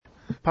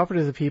Pauper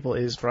to the People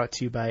is brought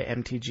to you by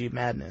MTG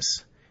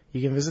Madness.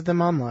 You can visit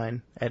them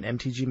online at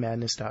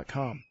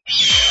mtgmadness.com.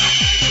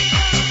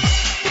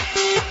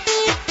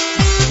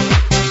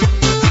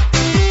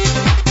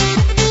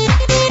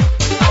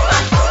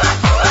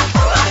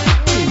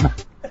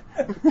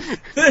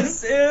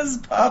 This is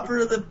Pauper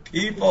to the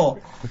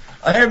People.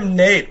 I am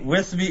Nate.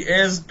 With me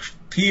is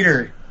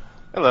Peter.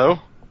 Hello.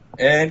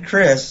 And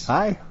Chris.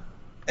 Hi.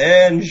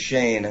 And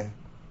Shane.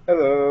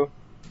 Hello.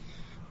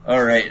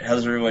 Alright,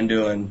 how's everyone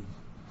doing?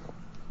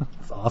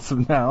 It's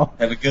awesome now.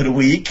 Have a good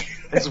week?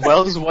 As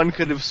well as one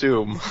could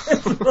assume.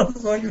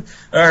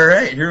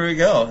 Alright, here we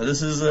go.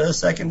 This is the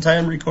second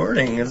time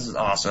recording. This is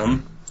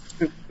awesome.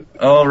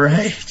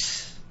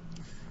 Alright.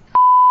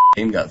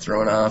 Team got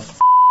thrown off.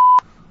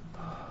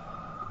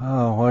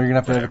 Oh, well, you're going to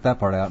have to edit that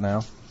part out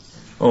now.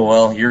 Oh,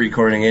 well, you're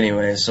recording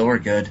anyway, so we're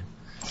good.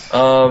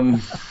 Alright,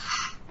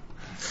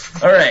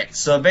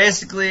 so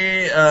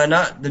basically,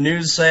 not the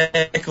news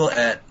cycle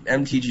at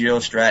MTGO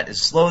Strat is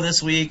slow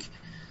this week.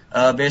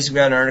 Basically,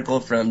 got an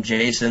article from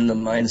Jason, the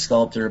Mind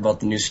Sculptor,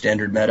 about the new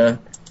standard meta.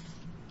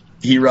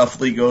 He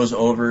roughly goes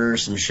over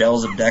some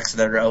shells of decks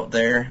that are out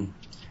there.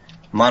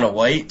 Mono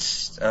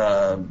white,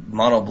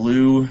 mono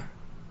blue,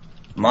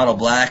 mono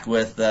black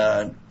with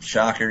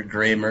Shocker,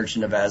 Gray,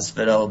 Merchant of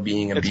Asphodel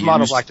being abused. It's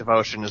mono black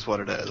devotion is what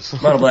it is.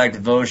 Mono black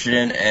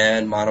devotion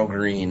and mono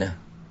green.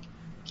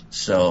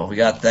 So we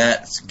got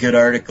that. It's a good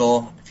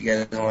article if you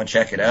guys want to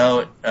check it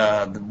out.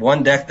 The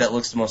one deck that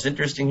looks the most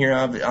interesting here,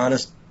 I'll be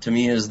honest, to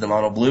me is the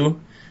mono blue,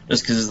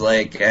 just because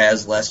it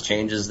has less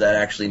changes that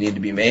actually need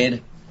to be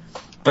made.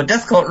 But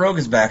Death Cult Rogue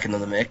is back into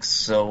the mix,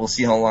 so we'll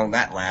see how long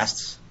that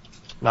lasts.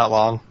 Not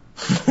long.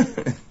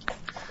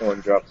 One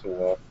drops a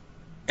wall.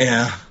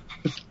 Yeah.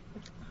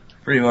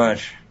 Pretty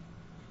much.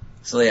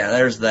 So yeah,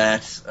 there's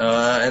that.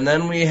 And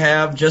then we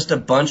have just a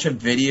bunch of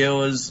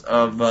videos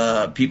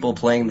of people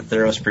playing the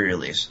Theros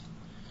pre-release.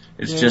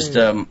 It's just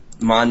a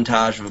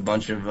montage of a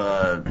bunch of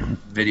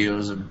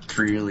videos of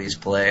pre-release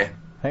play.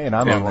 Hey, and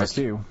I'm on there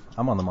too.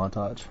 I'm on the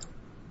montage.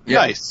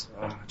 Yep. Nice.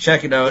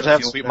 Check it out. Does it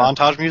have sweet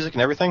montage music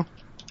and everything?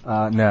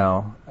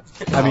 No.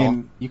 I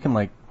mean, you can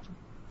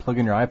plug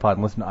in your iPod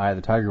and listen to Eye of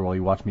the Tiger while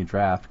you watch me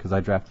draft, because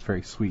I draft a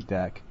very sweet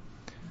deck.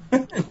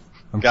 I'm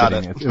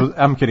kidding.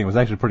 I'm kidding. It was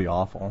actually pretty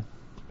awful.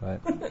 But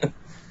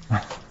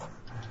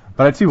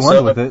I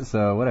 2-1 with it,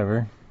 so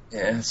whatever.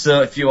 Yeah,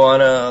 so if you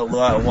want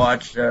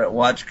to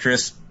watch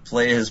Chris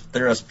play his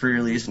Theros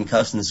pre-release and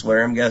cuss and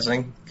swear, I'm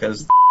guessing,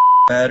 because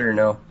bad or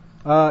no?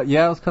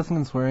 Yeah, I was cussing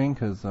and swearing,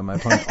 because my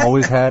opponent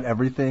always had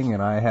everything,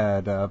 and I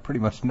had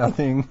pretty much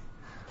nothing.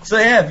 So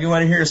yeah, if you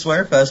want to hear a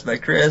swear fest by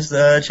Chris,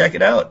 check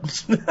it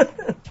out.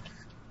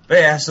 But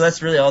yeah, so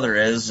that's really all there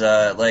is.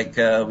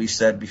 We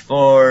said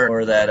before,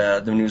 or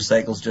that the news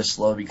cycle's just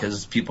slow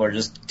because people are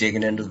just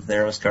digging into the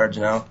Theros cards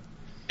now.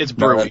 It's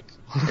brew week.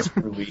 It's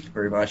brew week,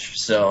 very much.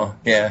 So,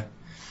 yeah.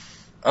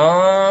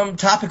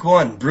 Topic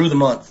 1, brew the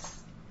month.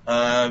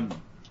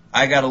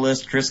 I got a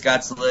list, Chris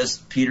got the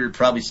list, Peter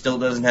probably still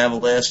doesn't have a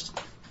list.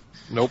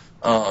 Nope.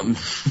 I'll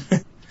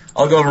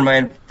go over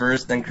mine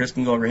first, then Chris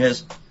can go over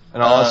his.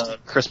 And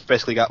Chris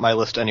basically got my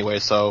list anyway,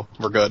 so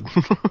we're good.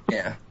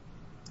 Yeah.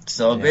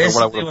 So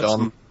basically,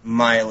 what's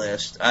my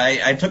list?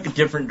 I took a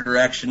different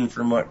direction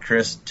from what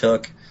Chris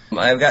took.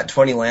 I've got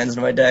 20 lands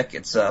in my deck.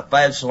 It's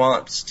 5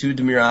 swamps, 2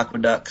 Dimir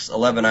Aqueducts,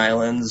 11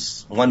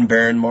 islands, 1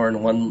 Barrenmoor,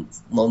 and 1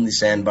 Lonely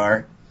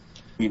Sandbar.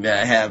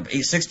 I have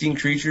 16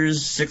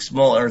 creatures,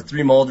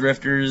 3 Mold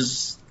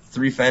Drifters,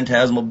 3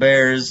 Phantasmal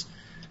Bears,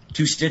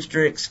 2 Stitch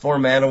Drakes, 4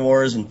 Mana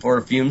Wars, and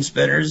 4 Fume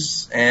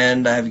Spitters.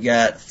 And I've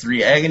got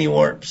 3 Agony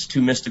Warps,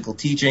 2 Mystical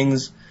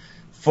Teachings,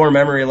 4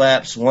 Memory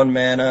Lapse, 1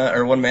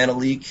 Mana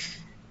Leak,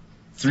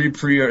 3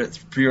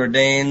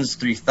 Preordains,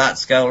 3 Thought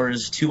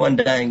Scours, 2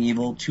 Undying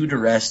Evil, 2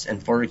 Duress,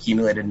 and 4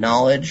 Accumulated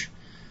Knowledge.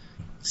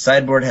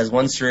 Sideboard has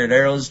 1 Serrated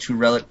Arrows, 2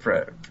 Relic of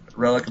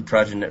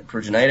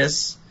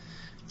Progenitus,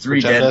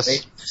 3 Dead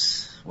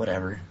Waifs,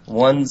 whatever.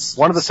 One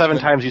of the 7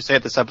 times you say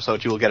it this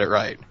episode, you will get it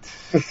right.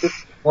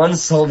 1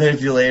 Soul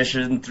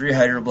Manipulation, 3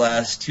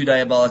 Hydroblast, 2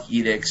 Diabolic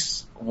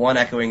Edicts, 1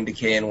 Echoing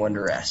Decay, and 1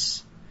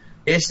 Duress.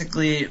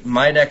 Basically,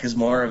 my deck is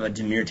more of a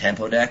Dimir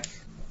tempo deck.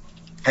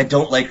 I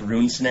don't like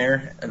Rune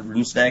Snare and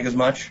Rune Snag as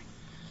much,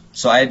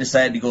 so I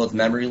decided to go with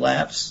Memory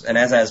Lapse. And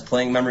as I was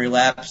playing Memory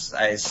Lapse,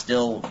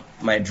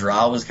 my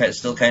draw was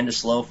still kind of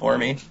slow for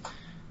me,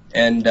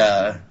 and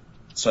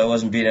so I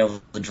wasn't being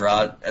able to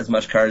draw as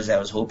much cards as I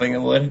was hoping I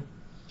would.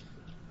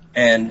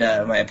 And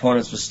my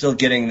opponents was still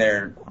getting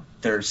their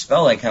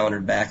spell I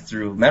countered back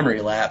through Memory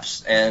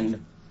Lapse,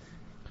 and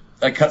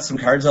I cut some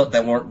cards out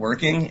that weren't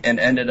working and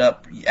ended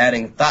up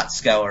adding Thought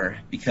Scour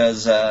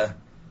because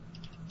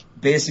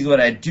basically what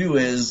I'd do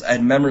is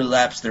I'd Memory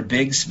Lapse their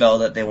big spell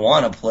that they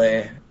want to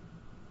play,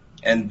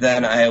 and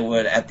then I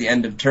would, at the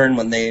end of turn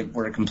when they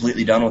were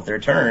completely done with their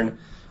turn,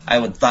 I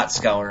would Thought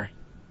Scour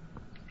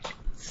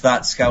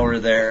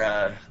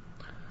their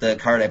the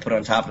card I put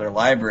on top of their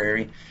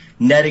library,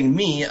 netting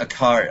me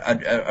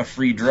a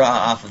free draw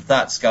off of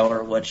Thought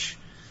Scour, which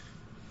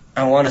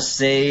I want to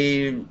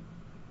say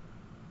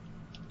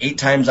 8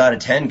 times out of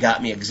 10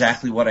 got me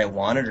exactly what I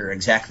wanted or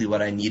exactly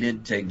what I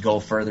needed to go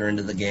further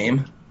into the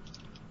game.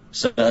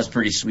 So that was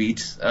pretty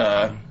sweet.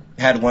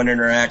 Had one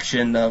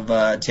interaction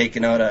of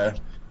taking out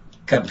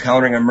kept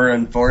countering a Mirror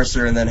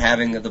Enforcer and then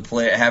having the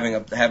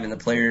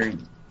player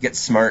get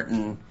smart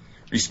and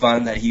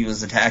respond that he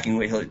was attacking.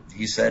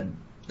 He said,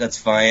 "That's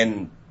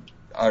fine.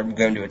 I'm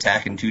going to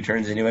attack in 2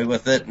 turns anyway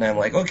with it." And I'm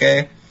like,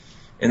 "Okay."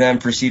 And then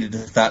proceeded to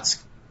Thought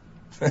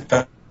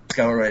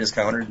Scour. I just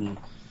countered, and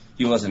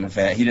he wasn't a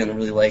fan. He didn't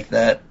really like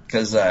that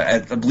because I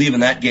believe in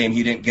that game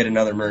he didn't get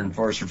another Mirror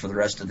Enforcer for the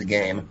rest of the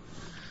game.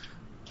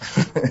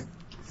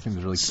 Seems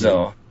really cute.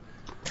 So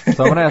I'm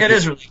gonna ask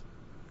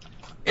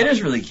it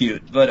is really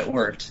cute, but it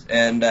worked,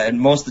 and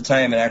most of the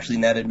time it actually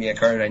netted me a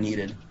card I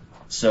needed,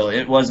 so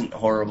it wasn't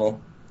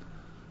horrible.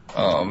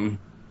 But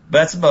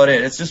that's about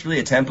it. It's just really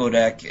a tempo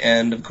deck,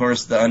 and of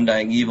course the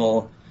Undying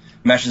Evil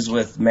meshes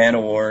with Mana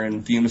War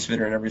and Fume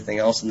Spitter and everything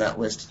else in that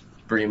list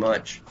pretty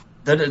much.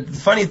 The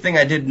funny thing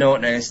I did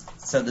note, and I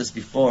said this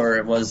before,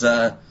 it was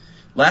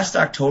last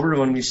October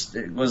when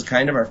it was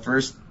kind of our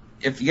first.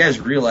 If you guys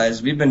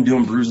realize, we've been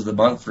doing Brews of the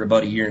Month for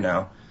about a year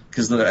now,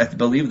 because I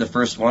believe the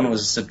first one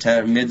was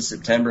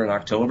mid-September and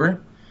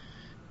October,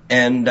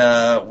 and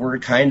we're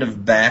kind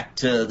of back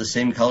to the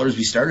same colors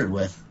we started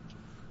with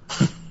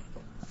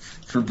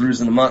for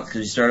Brews of the Month,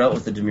 because you start out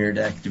with the Dimir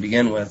deck to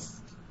begin with.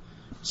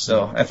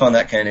 So I found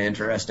that kind of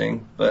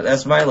interesting, but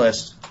that's my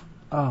list.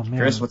 Oh man,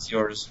 Chris, what's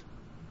yours?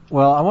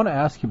 Well, I want to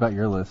ask you about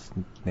your list,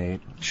 Nate.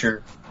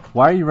 Sure.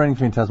 Why are you running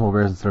Phantasmal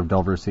Bears instead of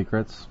Delver's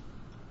Secrets?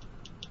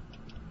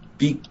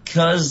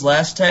 Because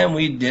last time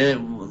we did,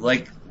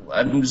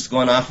 I'm just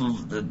going off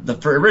of the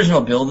original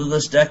build of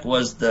this deck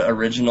was the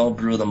original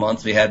Brew of the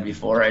Month we had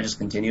before. I just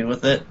continued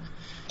with it.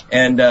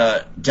 And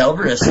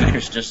Delver's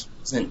Secrets just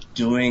wasn't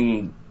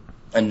doing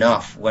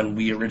enough when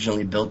we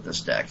originally built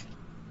this deck.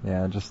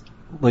 Yeah, just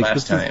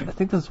last time. I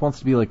think this wants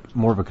to be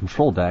more of a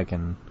control deck,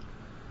 and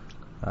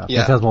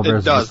Yeah, Phantasmal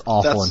Bears it does. is just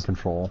awful That's- in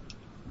control.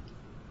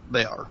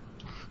 They are.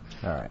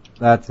 Alright,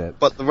 that's it.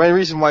 But the main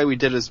reason why we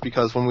did is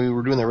because when we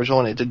were doing the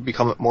original and it did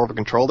become more of a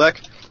control deck,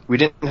 we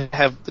didn't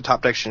have the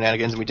top deck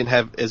shenanigans and we didn't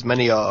have as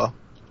many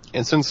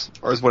instants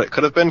or as what it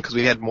could have been because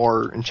we had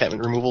more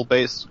enchantment removal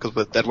base because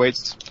with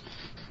deadweights.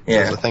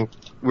 Yeah. I think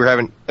we were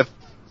having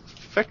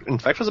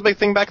Infect was a big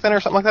thing back then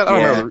or something like that. I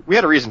don't remember. We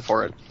had a reason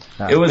for it.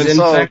 It was And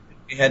so, Infect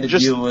we had to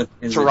just deal with.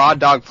 to raw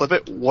dog flip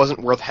it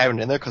wasn't worth having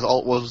in there because all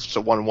it was just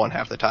a 1/1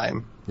 half the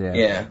time.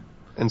 Yeah.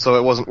 And so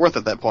it wasn't worth it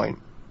at that point.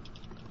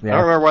 Yeah. I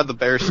don't remember why the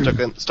bear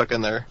stuck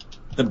in there.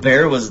 The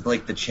bear was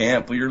like the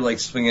champ. We were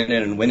swinging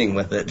in and winning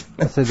with it.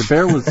 I'd say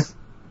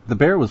the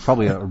bear was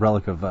probably a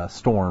relic of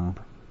Storm,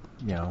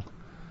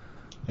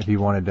 if you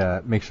wanted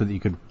to make sure that you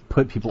could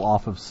put people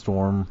off of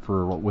Storm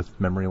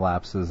with memory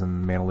lapses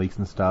and mana leaks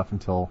and stuff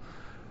until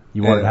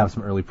you wanted to have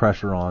some early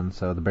pressure on,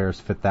 so the bears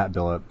fit that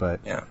billet.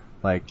 But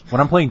when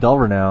I'm playing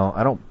Delver now,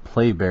 I don't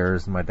play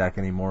bears in my deck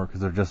anymore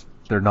because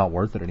they're not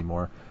worth it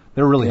anymore.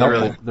 They're really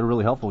helpful. They're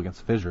really helpful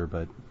against Fissure,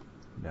 but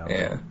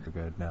they're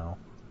good now.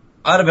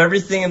 Out of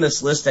everything in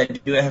this list, I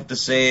do have to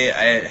say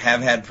I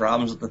have had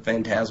problems with the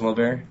Phantasmal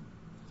Bear.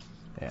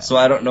 Yeah. So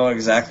I don't know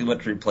exactly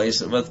what to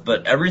replace it with,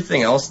 but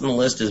everything else in the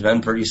list has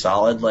been pretty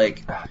solid.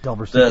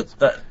 Delver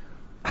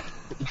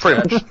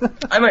Pretty much.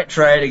 I might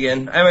try it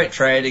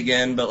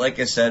again, but like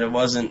I said, it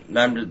wasn't.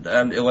 It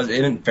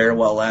didn't fare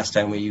well last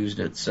time we used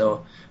it.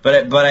 So,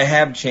 but I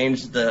have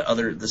changed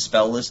the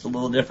spell list a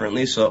little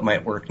differently, so it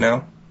might work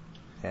now.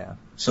 Yeah.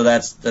 So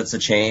that's a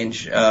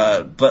change.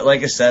 But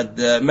like I said,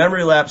 the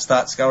Memory Lapse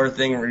Thought Scour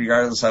thing,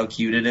 regardless how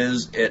cute it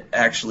is, it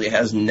actually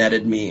has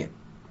netted me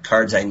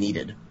cards I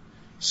needed.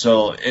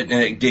 So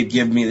it did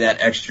give me that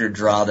extra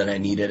draw that I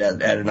needed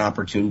at an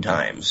opportune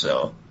time.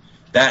 So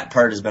that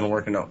part has been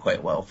working out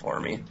quite well for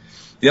me.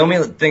 The only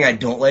thing I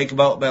don't like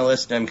about my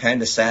list, and I'm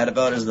kind of sad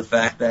about, is the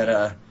fact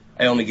that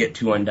I only get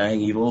 2 Undying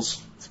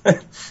Evils.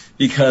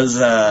 Because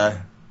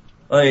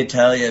let me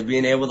tell you,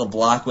 being able to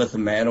block with a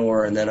Mana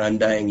War and then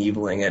Undying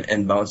Eviling it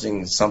and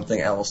bouncing something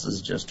else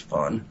is just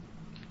fun.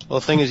 Well,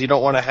 the thing is, you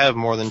don't want to have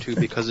more than 2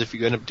 because if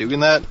you end up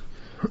doing that,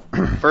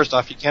 first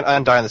off, you can't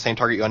Undying on the same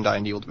target you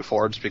Undying Eviled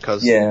before just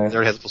because it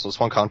already has this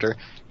one counter,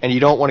 and you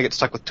don't want to get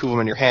stuck with 2 of them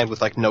in your hand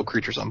with no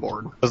creatures on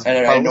board.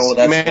 I know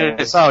that's you made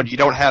it sound you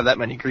don't have that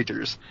many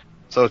creatures,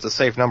 so it's a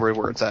safe number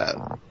where it's at.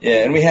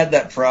 Yeah, and we had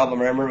that problem.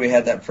 Remember, we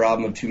had that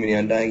problem of too many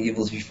Undying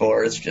Evils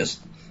before. It's just,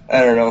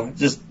 I don't know,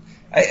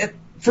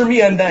 for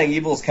me, Undying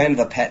Evil is kind of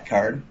a pet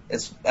card.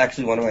 It's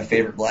actually one of my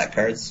favorite black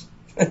cards.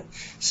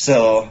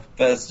 So,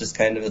 but it's just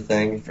kind of a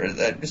thing for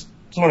that. It's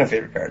one of my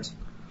favorite cards.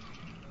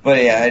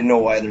 But yeah, I know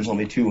why there's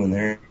only 2 in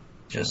there.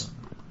 Just,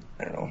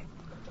 I don't know.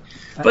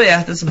 But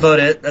yeah, that's about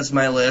it. That's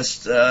my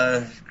list.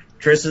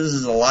 Chris's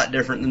is a lot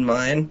different than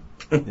mine.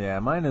 Yeah,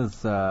 mine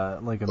is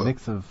a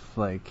mix of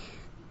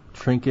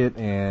Trinket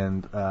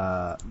and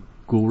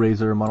Ghoul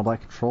Razor Mono Black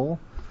Control.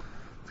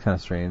 It's kind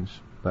of strange,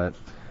 but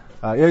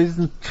he's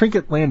in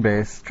Trinket land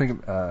base. Trinket,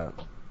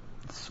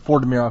 it's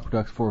 4 Dimir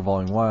Aqueducts, 4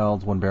 Evolving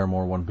Wilds, 1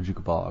 Barrymore, 1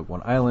 Bajuka Bog,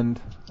 1 Island,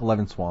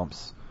 11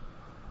 Swamps,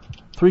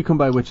 3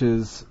 Kumbai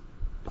Witches,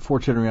 4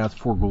 Chittering Rats,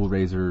 4 Ghoul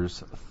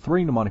Razors,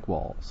 3 Mnemonic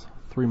Walls,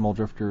 3 Mole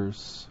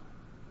Drifters,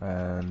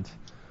 and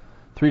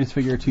 3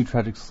 Disfigure, 2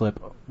 Tragic Slip,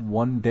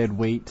 1 Dead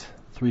Weight,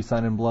 3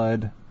 Sign in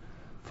Blood,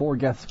 4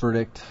 Guess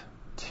Verdict,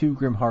 2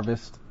 Grim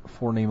Harvest,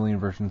 4 Nameless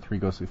Inversion, 3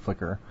 Ghostly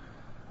Flicker.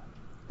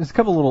 There's a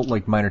couple little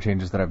like minor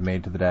changes that I've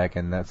made to the deck,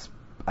 and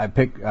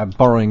I'm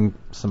borrowing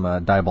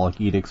some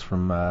Diabolic Edicts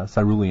from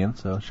Cerulean,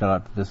 so shout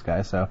out to this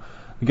guy. So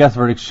the Guess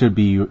Verdict should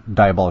be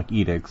Diabolic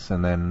Edicts,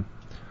 and then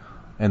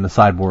in the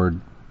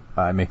sideboard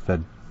I make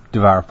the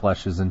Devour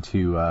Fleshes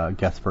into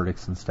Guess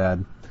Verdicts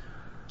instead.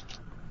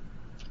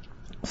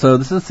 So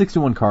this is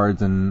 61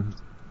 cards, and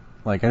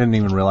like I didn't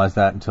even realize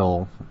that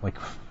until like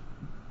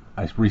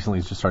I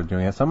recently just started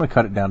doing it. So I'm gonna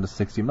cut it down to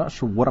 60. I'm not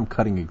sure what I'm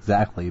cutting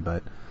exactly,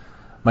 but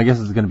my guess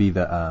is going to be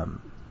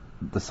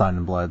the Sign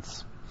and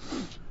Bloods.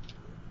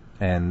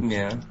 And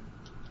yeah.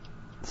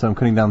 So I'm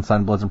cutting down Sign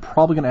and Bloods. I'm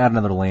probably going to add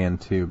another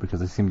land too,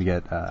 because I seem to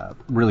get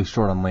really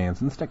short on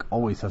lands. And this deck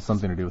always has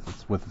something to do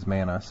with its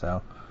mana.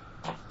 So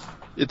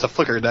it's a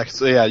flicker deck,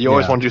 so yeah, you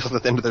always want to do something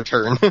at the end of their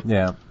turn.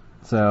 Yeah.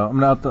 So I'm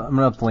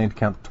gonna up the land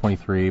count to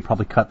 23.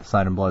 Probably cut the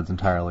Sign and Bloods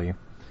entirely.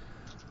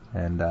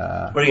 And what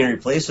are you going to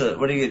replace it?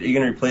 What are you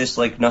going to replace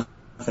like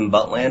nothing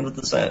but land with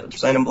the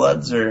Sign and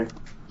Bloods, or?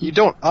 You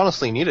don't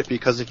honestly need it,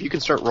 because if you can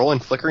start rolling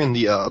flickering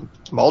the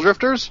Mall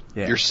Drifters,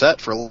 you're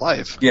set for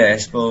life. Yeah, I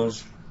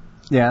suppose.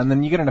 Yeah, and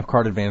then you get enough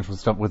card advantage with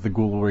stuff with the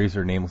Ghoul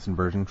Razor Nameless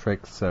Inversion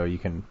tricks, so you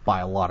can buy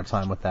a lot of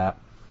time with that.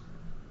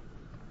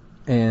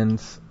 And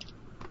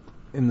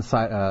in the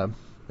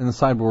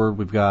sideboard,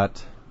 we've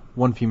got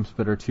 1 Fume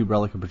Spitter, 2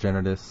 Relic of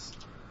Progenitus,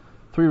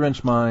 3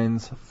 Wrench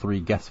Mines,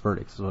 3 Guess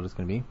Verdicts is what it's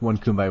going to be, 1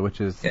 Kumbaya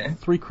Witches,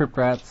 3 Crypt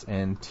Rats,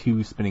 and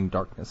 2 Spinning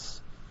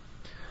Darkness.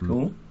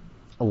 Cool.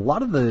 A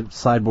lot of the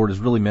sideboard is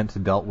really meant to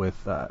deal with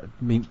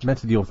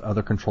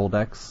other control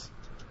decks.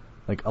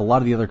 Like a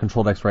lot of the other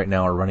control decks right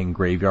now are running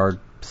graveyard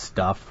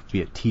stuff,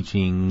 be it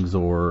Teachings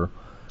or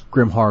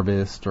Grim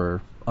Harvest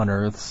or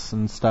Unearths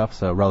and stuff.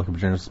 So Relic of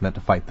Progenitus is meant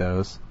to fight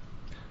those.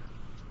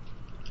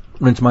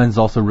 Wrench Mine is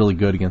also really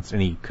good against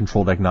any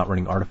control deck not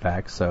running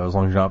artifacts. So as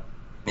long as you're not,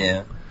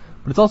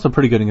 but it's also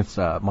pretty good against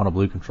mono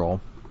blue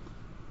control.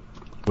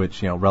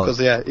 Which,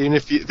 because even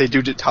if they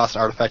do toss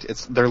an artifact,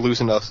 they're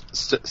losing a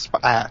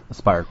Spire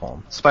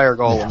Golem. Spire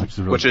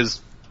Golem, which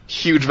is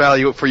huge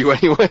value for you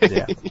anyway.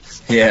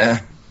 Yeah.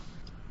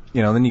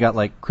 Then you got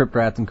like Crypt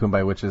Rats and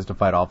Kumbaya Witches to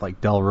fight off like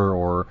Delver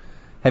or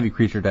heavy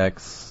creature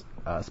decks.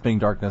 Spinning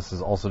Darkness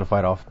is also to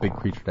fight off big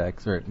creature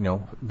decks, or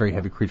very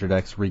heavy creature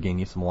decks to regain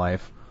you some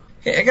life.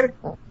 Hey,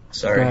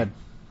 sorry. Go ahead.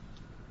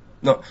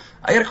 No,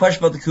 I got a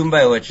question about the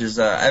Kumbaya Witches.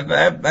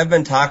 I've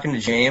been talking to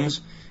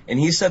James, and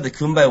he said the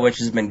Kumbaya Witch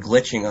has been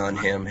glitching on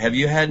him. Have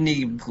you had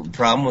any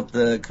problem with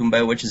the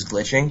Kumbaya Witches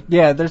glitching?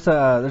 Yeah, there's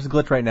a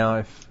glitch right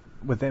now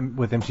with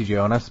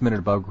MTGO, and I've submitted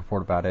a bug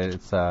report about it.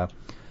 It's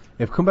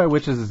if Kumbaya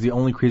Witches is the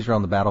only creature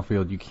on the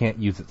battlefield, you can't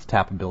use its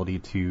tap ability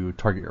to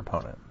target your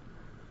opponent.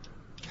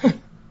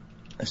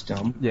 That's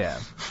dumb. Yeah,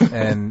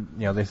 and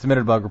they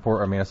submitted a bug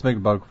report. I submitted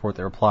a bug report.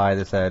 They replied.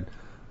 They said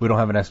we don't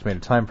have an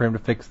estimated time frame to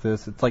fix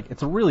this. It's like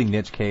it's a really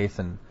niche case,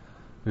 and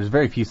there's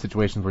very few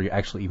situations where you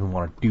actually even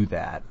want to do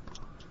that.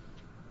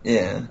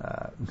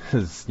 Yeah.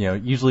 Because,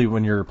 usually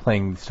when you're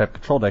playing these type of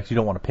control decks, you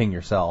don't want to ping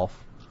yourself.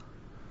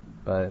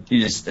 But you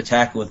just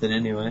attack with it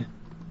anyway.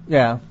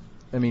 Yeah.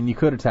 You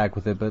could attack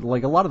with it, but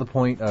like a lot of the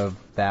point of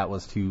that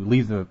was to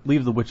leave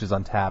the witches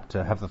untapped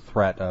to have the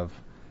threat of,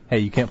 hey,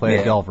 you can't play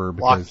a Delver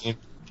because...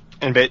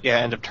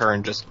 end of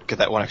turn, just get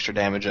that 1 extra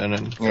damage in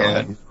and go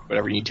ahead,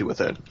 whatever you need to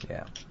with it.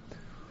 Yeah.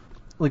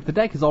 Like the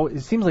deck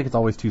it seems like it's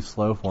always too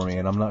slow for me,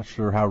 and I'm not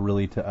sure how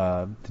really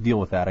to deal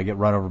with that. I get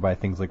run over by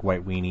things like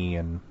White Weenie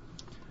and...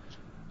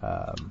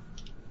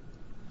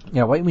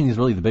 White Weenie is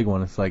really the big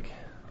one. It's like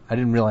I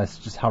didn't realize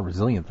just how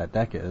resilient that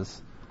deck is.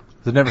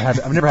 I've never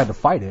had to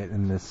fight it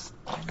in this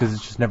because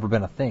it's just never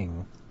been a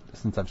thing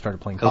since I've started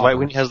playing. Because White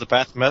Weenie has the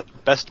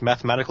best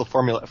mathematical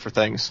formula for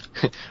things.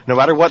 No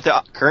matter what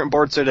the current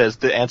board set is,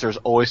 the answer is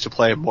always to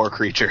play more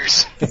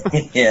creatures.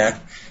 Yeah,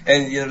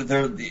 and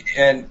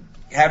and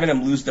having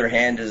them lose their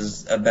hand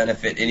is a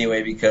benefit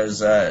anyway because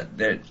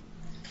they're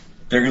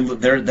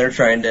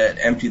trying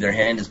to empty their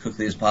hand as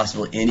quickly as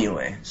possible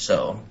anyway.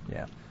 So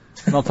yeah,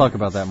 and I'll talk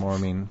about that more.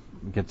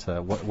 Get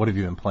to what have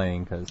you been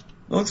playing? Because it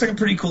looks like a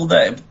pretty cool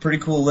day, pretty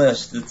cool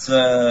list. It's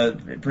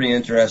pretty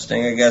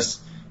interesting. I guess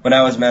when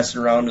I was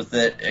messing around with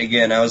it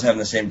again, I was having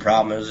the same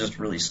problem. It was just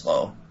really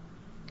slow.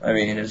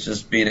 It's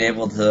just being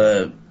able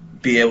to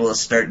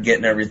start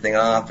getting everything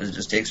off. It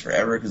just takes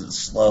forever because it's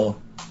slow.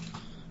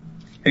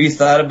 Have you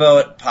thought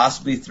about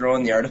possibly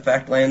throwing the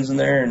artifact lands in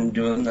there and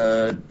doing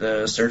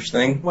the search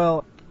thing?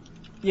 Well,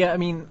 yeah,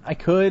 I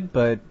could,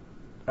 but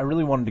I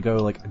really wanted to go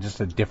like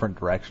just a different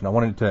direction. I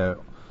wanted to,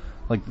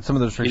 like, some of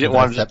the restrictions. You didn't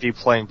want to just be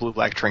playing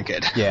blue-black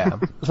Trinket. Yeah,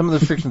 some of the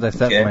restrictions I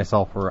set for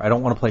myself were I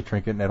don't want to play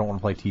Trinket and I don't want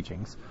to play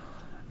Teachings.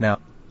 Now,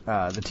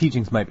 the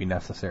Teachings might be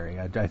necessary.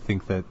 I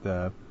think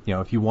that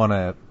if you want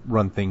to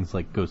run things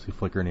like Ghostly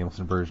Flicker, Nameless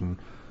Inversion,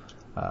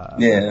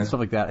 stuff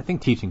like that, I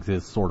think Teachings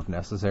is sort of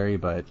necessary,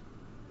 but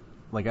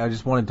Like, I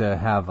just wanted to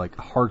have, like,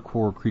 a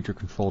hardcore creature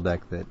control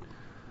deck that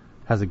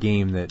has a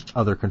game that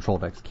other control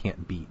decks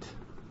can't beat.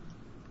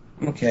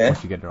 Okay.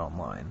 Once you get it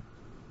online.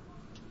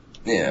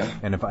 Yeah.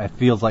 And it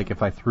feels like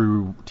if I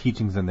threw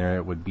teachings in there,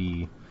 it would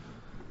be,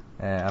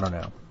 I don't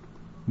know.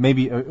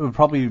 Maybe it would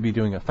probably be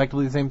doing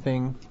effectively the same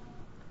thing,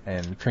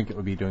 and Trinket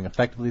would be doing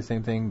effectively the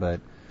same thing, but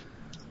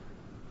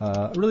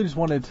I really just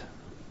wanted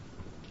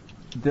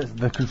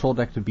the control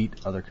deck to beat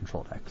other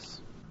control decks.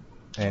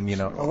 And,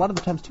 a lot of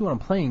the times, too, when I'm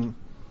playing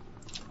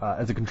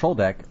as a control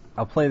deck,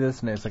 I'll play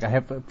this, and it's like I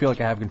feel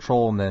like I have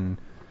control, and then,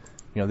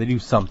 they do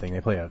something.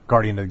 They play a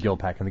Guardian of the Guild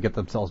pack, and they get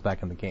themselves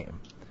back in the game.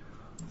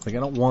 It's like, I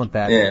don't want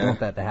that. Yeah. I don't want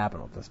that to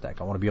happen with this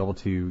deck. I want to be able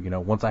to,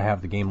 once I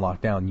have the game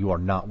locked down, you are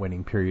not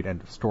winning, period,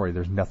 end of story.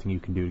 There's nothing you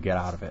can do to get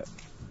out of it.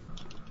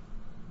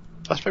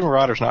 Fleshbang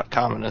Marauder's not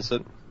common, is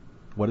it?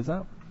 What is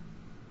that?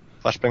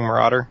 Fleshbang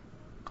Marauder?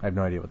 I have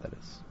no idea what that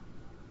is.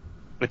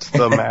 It's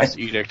the Mass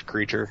Edict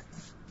creature.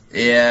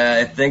 Yeah,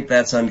 I think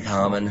that's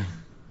uncommon.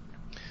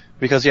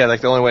 Because, the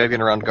only way of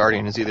getting around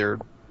Guardian is either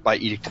by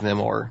edicting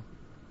them or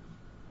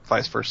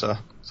vice versa.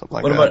 Something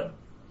like that.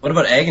 What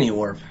about Agony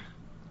Warp?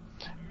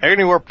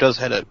 Agony Warp does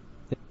hit it.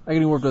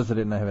 Agony Warp does hit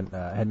it, and I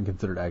hadn't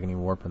considered Agony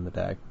Warp in the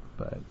deck,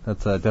 but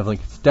that's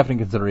definitely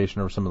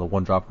consideration over some of the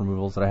one-drop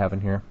removals that I have in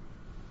here.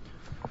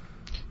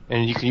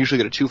 And you can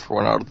usually get a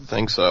 2-for-1 out of the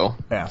thing, so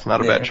it's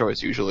not a bad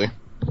choice usually.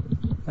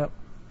 Yep.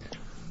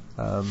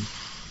 So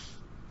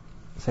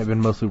I've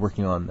been mostly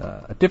working on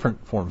a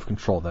different form of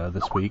control, though,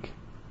 this week.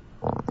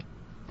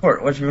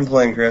 What you been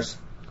playing, Chris?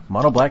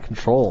 Mono Black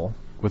Control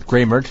with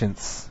Gray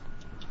Merchants.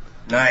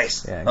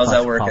 Nice. Yeah, how's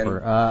that working?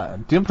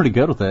 Pauper. Doing pretty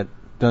good with it.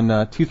 Done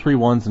 2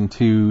 3-1s and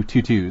 2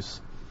 2-2s.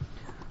 So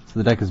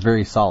the deck is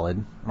very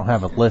solid. I don't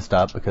have a list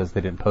up because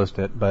they didn't post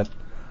it, but...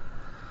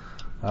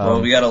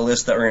 well, we got a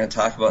list that we're going to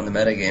talk about in the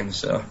metagame,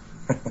 so...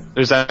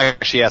 There's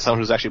actually, someone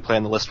who's actually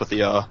playing the list with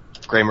the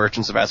Gray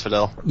Merchants of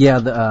Asphodel. Yeah,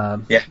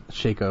 the yeah.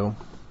 Shaco,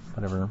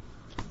 whatever,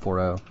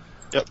 4-0.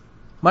 Yep.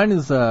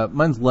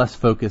 Mine's less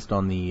focused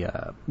on the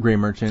Gray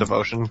Merchant.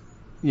 Devotion.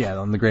 Yeah,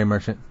 on the Gray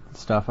Merchant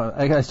stuff.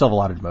 I still have a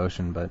lot of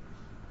devotion, but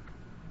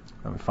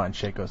let me find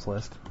Shaco's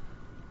list.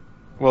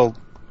 Well,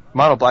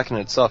 Mono Black in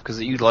itself, because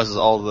it utilizes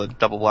all the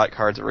double black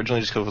cards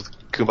originally, just goes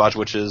with Kumbaj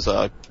Witches,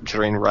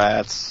 Drain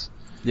Rats,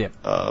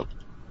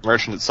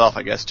 Merchant itself,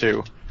 I guess,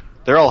 too.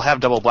 They all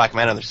have double black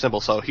mana in their symbol,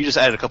 so he just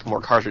added a couple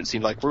more cards where it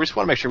seemed like we just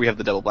want to make sure we have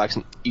the double blacks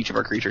in each of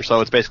our creatures. So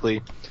it's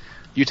basically,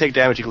 you take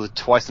damage equal to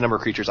twice the number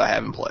of creatures I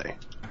have in play.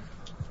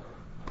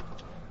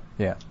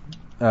 Yeah.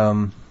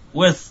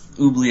 With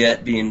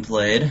Oubliette being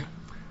played.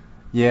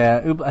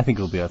 Yeah, I think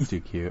Oubliette's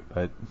too cute,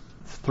 but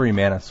it's 3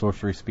 mana,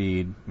 sorcery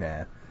speed,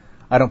 nah.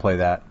 I don't play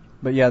that.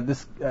 But yeah,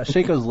 this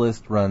Shaco's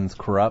list runs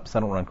Corrupts. I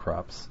don't run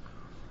Corrupts.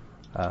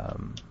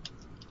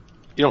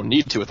 You don't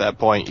need to at that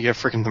point. You have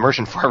freaking the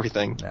Merchant for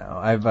everything. No,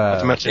 I've...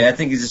 I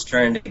think he's just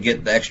trying to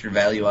get the extra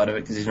value out of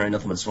it because he's running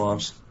nothing but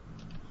swamps.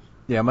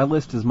 Yeah, my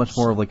list is much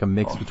more of like a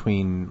mix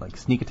between like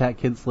Sneak Attack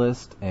Kid's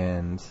list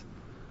and...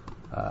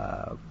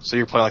 So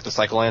you're playing like the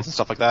Cycle Lands and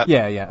stuff like that?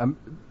 Yeah.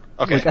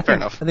 Okay, fair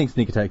enough. I think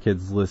Sneak Attack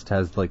Kid's list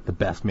has like the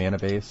best mana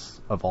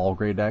base of all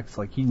Gray decks.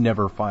 Like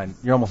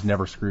you're almost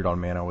never screwed on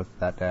mana with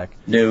that deck.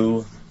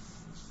 No.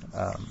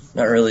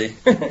 Not really.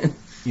 The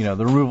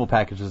removal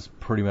package is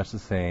pretty much the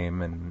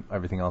same and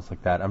everything else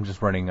like that. I'm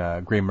just running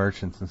Gray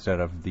Merchants instead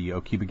of the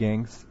Okiba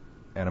Gangs,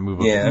 and I move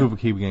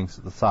Okiba Gangs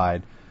to the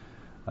side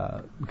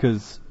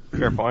because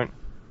fair point.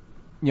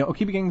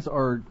 Okiba Gangs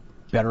are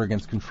better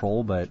against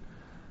control, but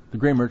the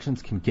Gray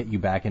Merchants can get you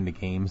back into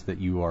games that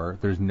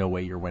there's no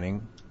way you're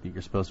winning, that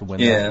you're supposed to win.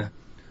 Yeah.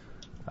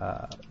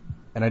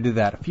 And I did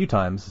that a few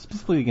times,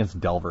 specifically against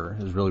Delver,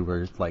 is really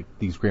where, like,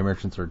 these Gray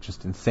Merchants are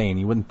just insane.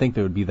 You wouldn't think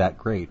they would be that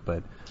great,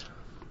 but,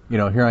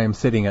 here I am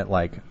sitting at,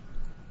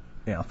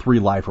 3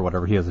 life or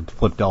whatever. He has a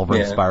flip Delver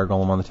and Spire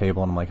Golem on the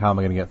table, and I'm like, how am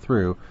I going to get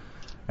through?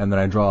 And then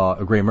I draw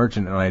a Gray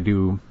Merchant, and I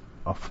do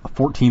a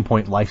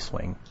 14-point life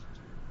swing,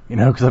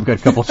 because I've got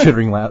a couple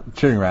chittering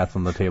rats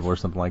on the table or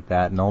something like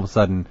that, and all of a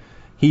sudden...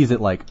 He's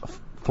at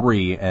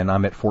 3 and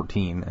I'm at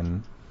 14,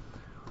 and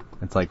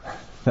it's like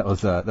that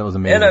was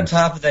amazing. And on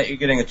top of that, you're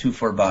getting a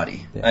 2/4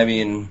 body. Yeah. I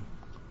mean,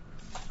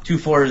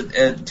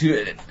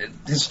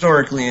 2/4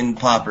 historically in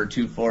Pauper,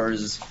 2/4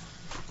 is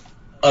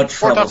a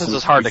trouble. 4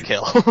 is hard to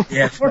kill.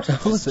 Yeah, 4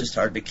 is just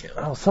hard to kill.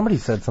 Oh, somebody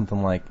said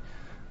something like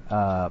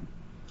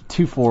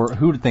 2/4.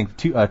 Who would think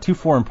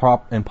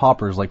 2/4 in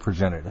Pauper is like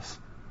Progenitus?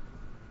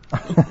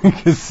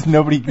 Because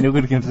nobody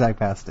can attack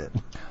past it.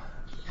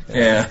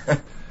 Yeah.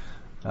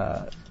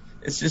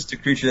 It's just a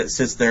creature that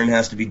sits there and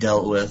has to be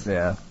dealt with.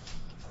 Yeah.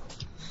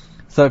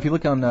 So if you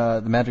look on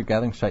the Magic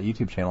Gathering Shot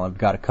YouTube channel, I've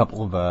got a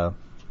couple of...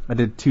 I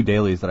did 2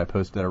 dailies that I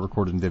posted that I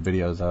recorded and did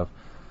videos of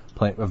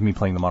me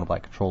playing the Mono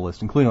Black Control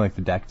list, including like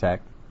the deck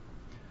tech.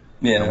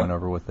 Yeah. I went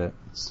over with it.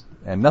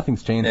 And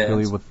nothing's changed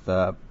really with...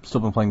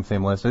 still been playing the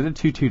same list. I did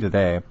 2-2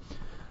 today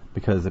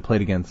because I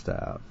played against...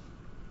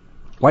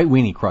 White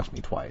Weenie crushed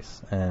me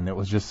twice, and it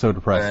was just so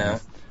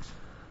depressing.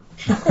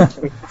 Yeah.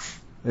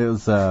 It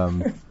was...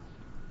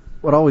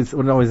 What always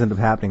ended up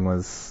happening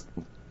was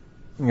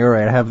You're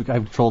right. I have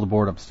control the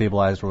board up,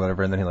 stabilized or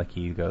whatever, and then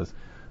he goes,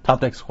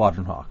 top deck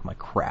Squadron Hawk. I'm like,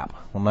 crap.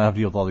 Well, now I have to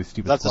deal with all these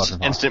stupid That's Squadron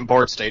an Hawk. instant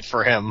board state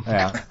for him.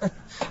 Yeah.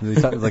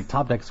 He's like,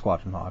 top deck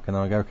Squadron Hawk. And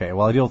then I'm like, okay,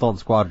 well, I deal with all the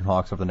Squadron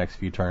Hawks over the next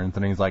few turns.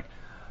 And then he's like,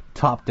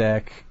 top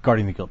deck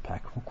Guardian of the Guild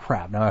Pack. Well,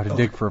 crap. Now I have to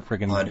dig for a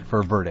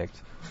verdict.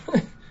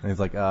 And he's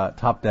like,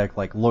 top deck,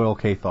 like, Loyal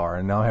Cathar.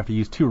 And now I have to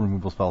use 2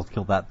 removal spells to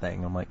kill that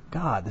thing. I'm like,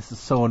 God, this is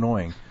so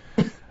annoying.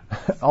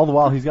 All the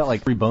while, he's got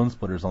like 3 Bone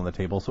Splitters on the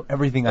table, so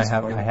everything I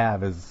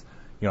have is,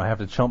 I have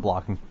to chump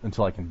block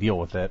until I can deal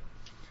with it.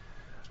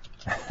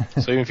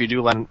 So even if you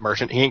do land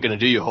Merchant, he ain't going to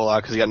do you a whole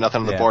lot because he got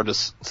nothing on the board to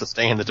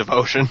sustain the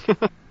devotion.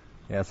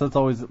 Yeah, so that's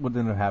always what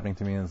ended up happening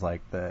to me is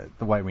like the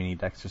White Weenie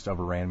decks just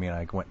overran me and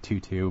I went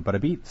 2-2. But I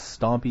beat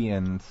Stompy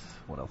and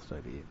what else did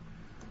I beat?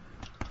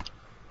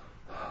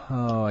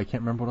 Oh, I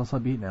can't remember what else I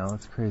beat now.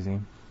 That's crazy.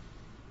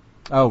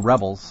 Oh,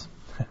 Rebels.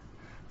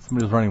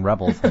 Somebody was running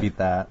Rebels. I beat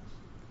that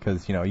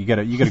because you get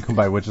a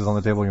Kumbaya Witches on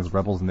the table against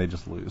Rebels and they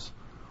just lose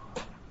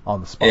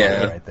on the spot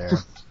right there.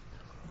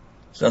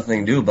 There's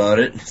nothing to do about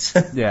it.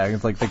 Yeah,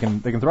 it's like they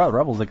can throw out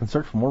Rebels. They can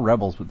search for more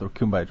Rebels, but the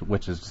Kumbaya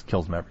Witches just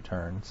kills them every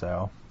turn.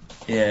 So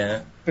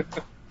yeah.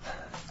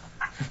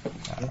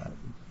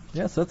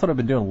 Yeah, so that's what I've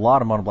been doing. A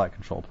lot of Mono Black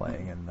Control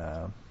playing, and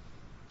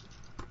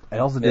I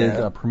also did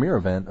a premiere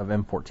event of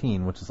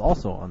M14, which is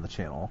also on the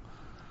channel.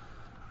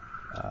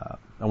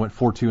 I went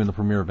 4-2 in the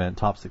premiere event,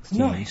 top 16.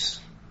 Nice.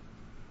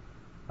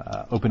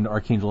 Opened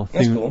Archangel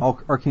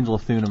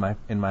Athune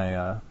in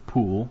my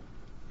pool.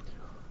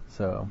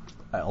 So,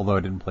 although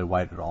I didn't play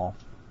white at all.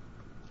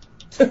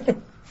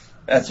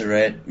 That's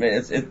alright.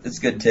 It's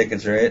good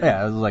tickets, right?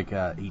 Yeah, it was like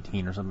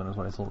 18 or something is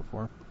what I sold it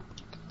for.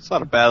 It's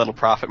not a bad little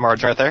profit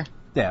margin right there.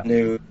 Yeah.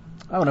 No.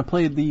 Oh, and I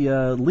played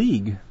the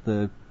League,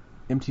 the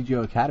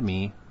MTGO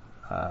Academy,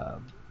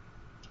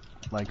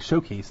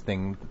 showcase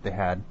thing that they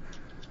had.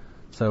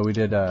 So we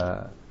did,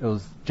 it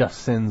was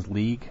Just Sin's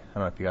League. I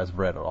don't know if you guys have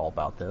read all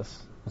about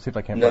this. Let's see if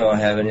I can. No, I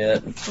haven't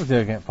yet. Let's see if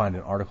I can't find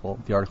the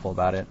article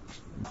about it.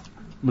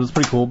 But it's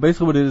pretty cool.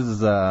 Basically what it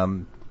is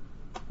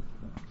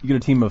you get a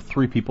team of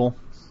 3 people,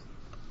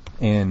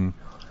 and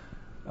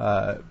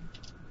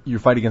you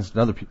fight against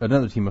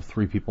another team of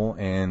 3 people,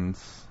 and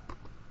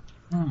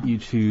you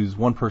choose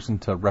one person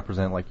to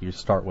represent, like you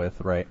start with,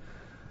 right?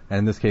 And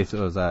in this case, it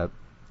was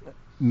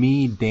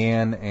me,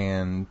 Dan,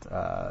 and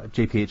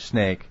JPH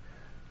Snake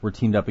were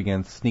teamed up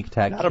against Sneak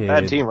Attack Kid. Not a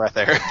bad team right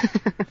there.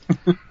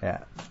 Yeah.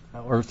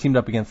 We're teamed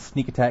up against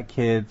Sneak Attack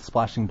Kid,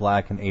 Splashing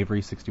Black, and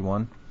Avery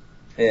 61.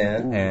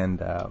 Yeah.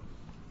 And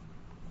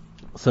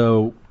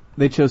so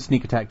they chose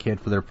Sneak Attack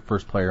Kid for their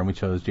first player, and we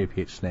chose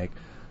JPH Snake.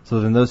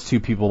 So then those 2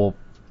 people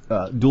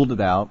dueled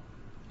it out,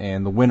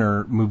 and the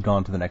winner moved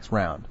on to the next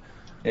round.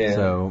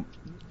 Yeah.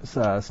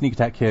 So Sneak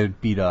Attack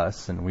Kid beat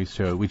us, and we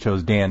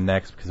chose Dan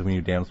next because we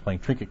knew Dan was playing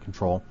Trinket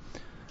Control,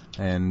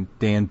 and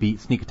Dan beat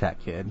Sneak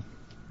Attack Kid.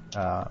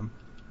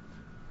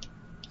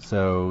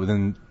 So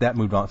then that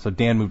moved on. So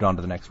Dan moved on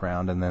to the next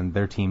round, and then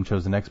their team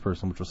chose the next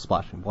person, which was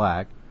Splashing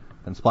Black.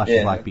 Then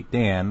Splashing Black beat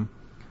Dan.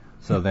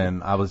 So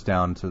then I was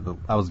down to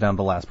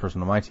the last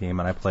person on my team,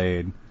 and I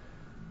played,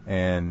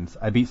 and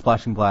I beat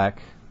Splashing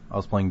Black. I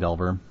was playing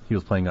Delver. He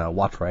was playing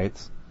Watch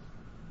Rights.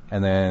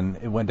 And then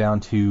it went down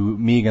to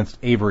me against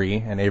Avery,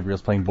 and Avery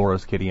was playing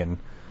Boros Kitty, and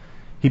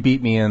he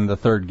beat me in the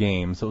 3rd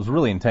game. So it was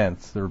really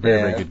intense. There were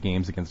very, very good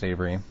games against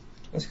Avery.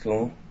 That's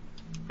cool.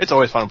 It's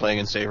always fun playing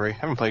against Avery. I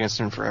haven't played against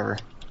him forever.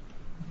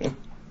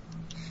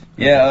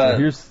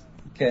 Yeah.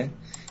 Okay.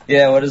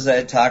 Yeah, what is that?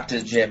 I talked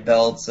to Jet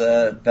Belts,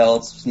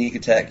 Sneak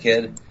Attack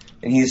Kid,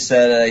 and he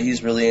said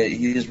he's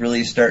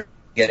really starting to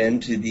get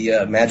into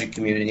the Magic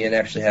community and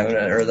actually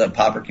or the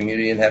Pauper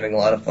community and having a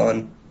lot of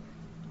fun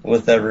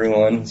with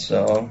everyone.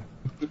 So.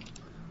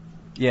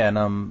 Yeah,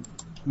 and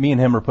me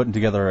and him are putting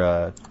together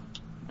a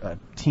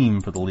team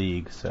for the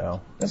league.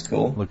 So. That's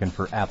cool. Looking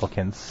for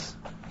applicants.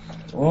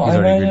 Well, he's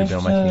already agreed to be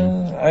on my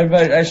team.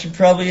 I should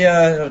probably,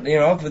 if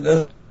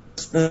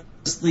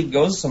this league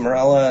goes somewhere,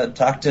 I'll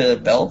talk to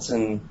Belts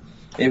and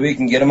maybe we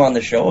can get him on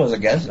the show as a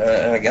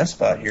guest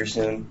spot here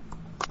soon.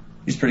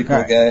 He's a pretty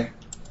cool guy.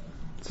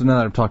 So now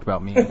that I've talked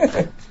about me.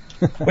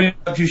 What are you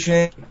up to,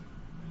 Shane?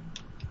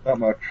 Not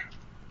much.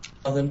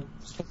 Nothing.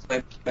 Just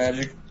play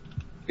Magic.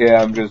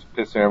 Yeah, I'm just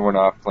pissing everyone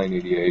off playing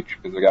EDH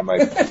because I got my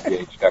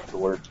EDH deck to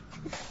work.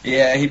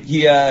 Yeah,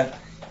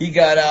 he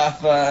got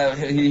off.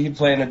 He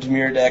played in a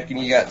Demir deck, and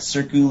he got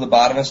Circu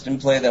Lobotomist in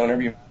play. That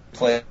whenever you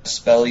play a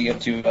spell, you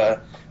get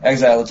to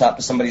exile the top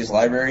of somebody's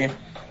library.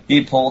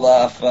 He pulled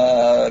off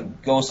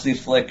Ghostly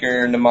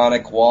Flicker,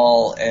 Mnemonic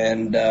Wall,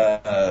 and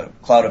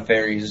Cloud of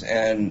Fairies,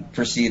 and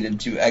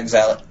proceeded to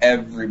exile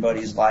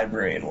everybody's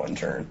library in one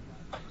turn.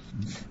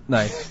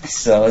 Nice.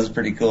 So it was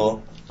pretty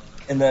cool.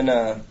 And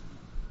then,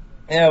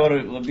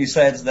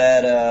 besides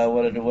that,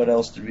 what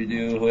else did we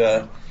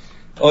do?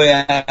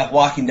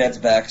 Walking Dead's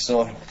back,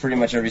 so pretty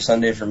much every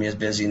Sunday for me is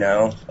busy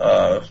now.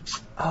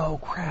 Oh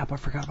crap, I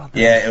forgot about that.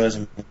 Yeah, it was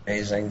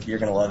amazing. You're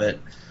gonna love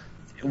it.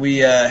 We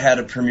had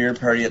a premiere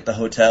party at the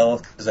hotel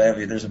because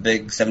there's a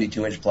big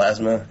 72-inch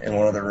plasma in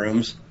one of the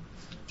rooms,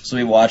 so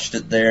we watched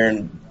it there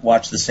and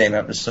watched the same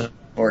episode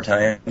 4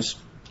 times.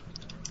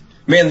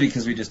 Mainly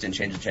because we just didn't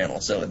change the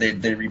channel, so they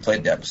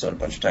replayed the episode a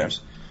bunch of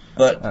times.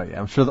 But oh yeah,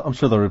 I'm sure they'll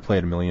replay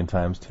it a million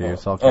times too.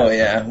 So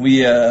yeah,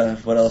 we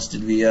what else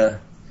did we? Then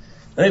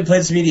we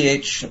played some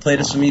EDH. I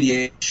played some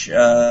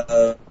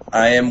EDH.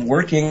 I am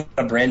working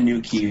on a brand new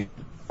cube.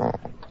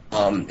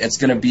 It's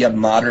going to be a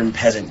modern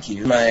peasant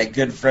cube. My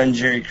good friend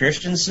Jerry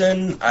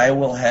Christensen, I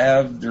will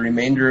have the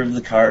remainder of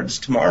the cards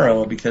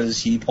tomorrow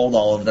because he pulled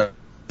all of them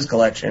in his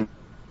collection.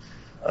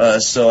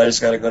 So I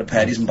just got to go to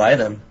Patty's and buy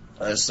them.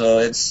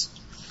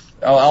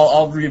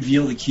 I'll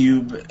reveal the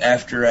cube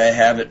after I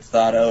have it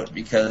thought out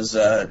because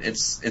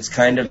it's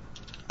kind of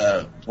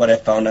what I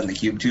found on the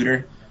Cube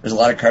Tutor. There's a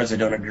lot of cards I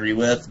don't agree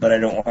with, but I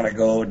don't want to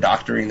go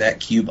doctoring that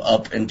cube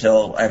up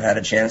until I've had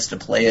a chance to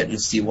play it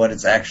and see what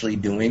it's actually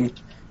doing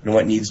and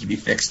what needs to be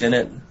fixed in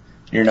it.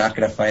 You're not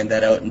going to find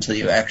that out until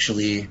you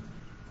actually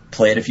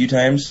play it a few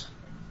times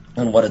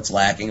on what it's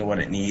lacking and what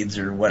it needs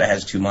or what it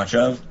has too much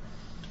of.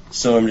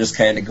 So I'm just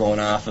kind of going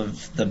off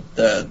of the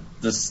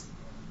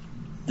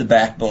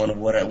backbone of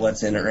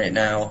what's in it right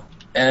now.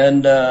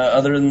 And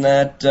other than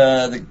that,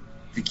 the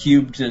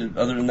cube.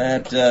 Other than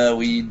that,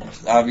 we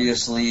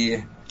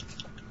obviously.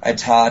 I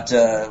taught.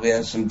 We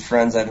have some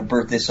friends. I have a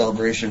birthday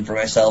celebration for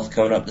myself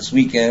coming up this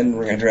weekend.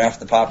 We're gonna draft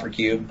the Pauper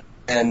cube,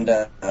 and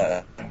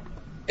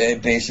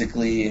it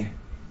basically.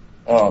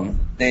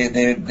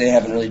 They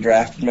haven't really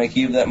drafted my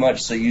cube that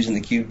much, so using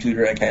the Cube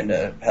Tutor, I kind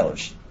of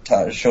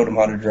showed them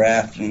how to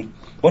draft and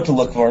what to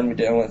look for,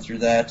 and I went through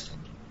that.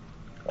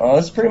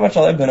 That's pretty much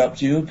all I've been up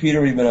to. Peter,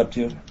 what have you been up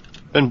to?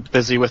 Been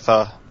busy with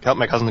helping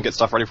my cousin get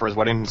stuff ready for his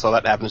wedding, so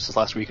that happened just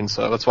last weekend,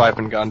 so that's why I've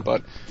been gone.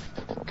 But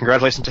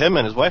congratulations to him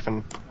and his wife,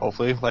 and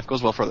hopefully life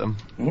goes well for them.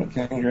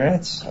 Okay,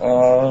 congrats.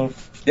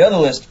 The other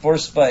list,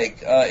 Force Spike.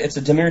 It's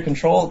a Dimir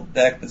control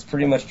deck that's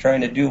pretty much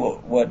trying to do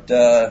what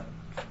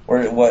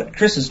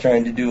Chris is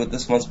trying to do with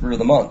this month's Brew of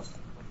the Month.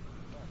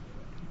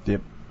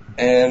 Yep.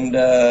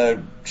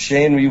 And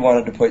Shane, you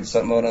wanted to point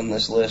something out on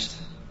this list.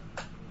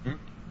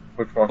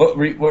 Which one? What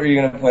were you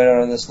going to point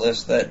out on this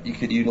list that you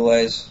could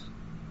utilize?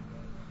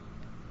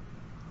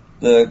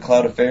 The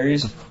Cloud of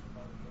Fairies?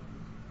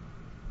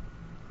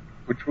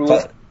 Which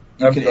list?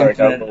 You could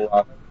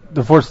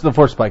the Force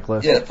Spike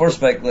list. Yeah, the Force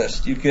Spike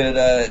list. You could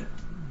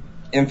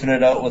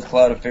infinite out with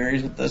Cloud of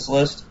Fairies with this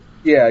list.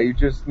 Yeah, you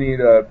just need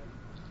a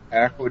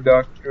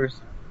Aqueduct or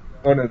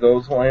one of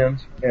those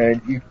lands,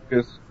 and you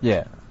just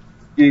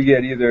you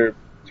get either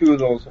two of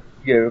those.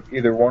 You get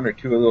either one or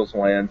two of those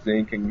lands, and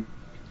you can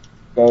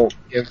go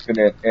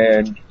infinite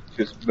and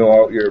just mill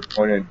out your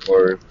opponent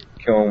or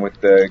kill him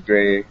with the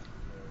Gray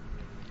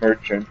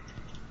Merchant.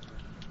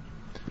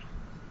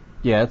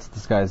 Yeah, that's what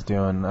this guy's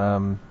doing.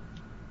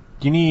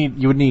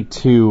 You would need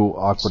 2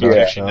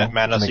 Aqueducts. Yeah,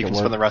 mana, so you can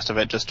spend the rest of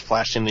it just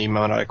flashing the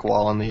Monotic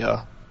Wall on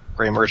the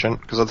Gray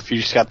Merchant, because if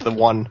you just got the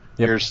one,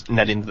 you're just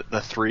netting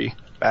the 3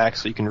 back,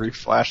 so you can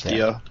reflash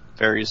the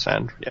fairies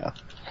and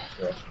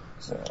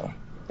So,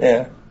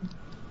 yeah.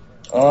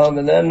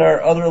 And then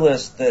our other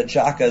list, the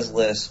Jaka's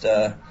list.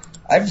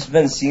 I've just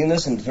been seeing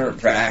this in the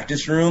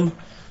practice room.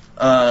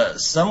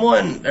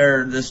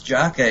 This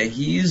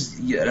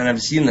Jaka, and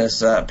I've seen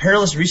this,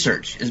 Perilous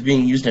Research is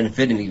being used in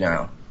Affinity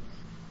now.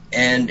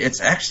 And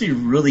it's actually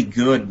really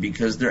good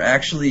because they're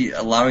actually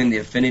allowing the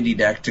Affinity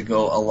deck to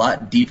go a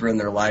lot deeper in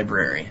their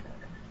library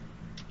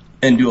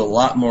and do a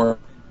lot more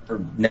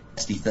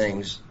nasty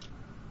things.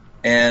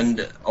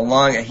 And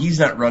he's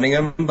not running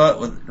them,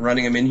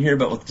 running them in here,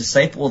 but with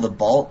Disciple of the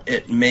Vault,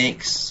 it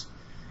makes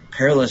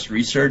Perilous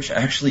Research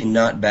actually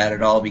not bad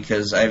at all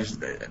because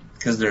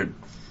they're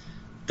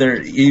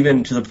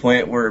even to the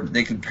point where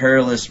they could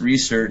Perilous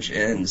Research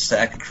and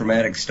sack a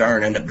Chromatic Star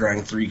and end up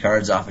drawing 3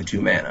 cards off of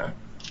 2 mana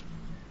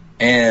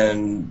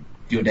and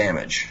do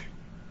damage.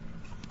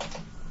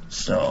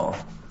 So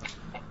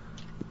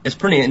it's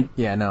pretty.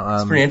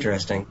 It's pretty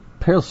interesting.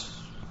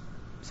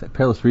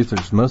 Perilous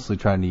Research is mostly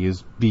trying to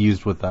be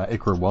used with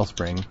Ichor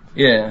Wellspring.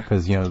 Yeah.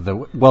 Because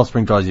the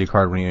Wellspring draws you a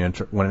card when it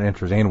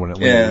enters and when it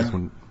leaves,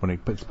 when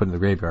it's put in the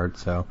graveyard.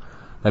 So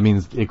that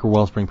means Ichor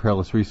Wellspring,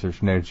 Perilous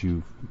Research nets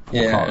you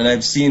 4 cards. And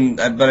I've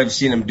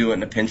seen him do it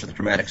in a pinch with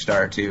Chromatic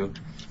Star too.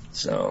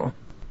 So.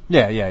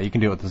 Yeah, you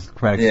can do it with this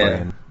Chromatic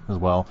Star as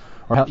well.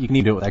 Or you can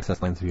even do it with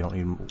excess lands if you don't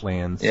need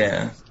lands.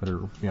 Yeah. That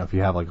are, if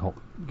you have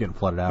getting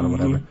flooded out or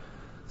whatever.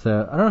 So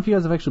I don't know if you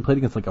guys have actually played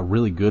against a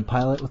really good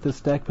pilot with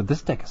this deck, but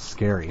this deck is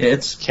scary.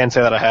 Can't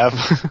say that I have.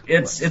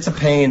 It's a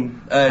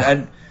pain.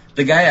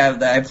 The guy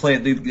that I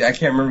played, I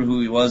can't remember who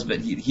he was,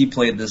 but he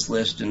played this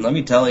list, and let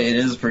me tell you, it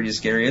is pretty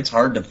scary. It's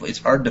hard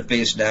to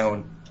face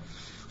down.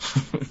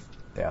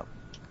 Yeah,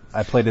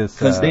 I played this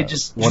because they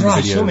just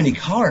draw so many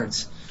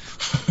cards.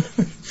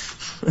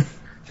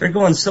 They're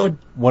going so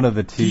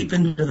deep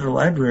into their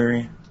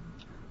library.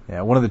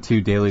 Yeah, one of the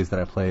 2 dailies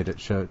that I played, it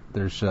showed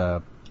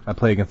I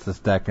play against this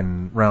deck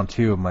in round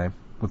 2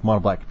 with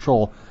Mono Black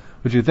Control,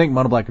 which you'd think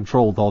Mono Black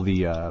Control with all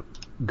the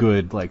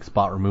good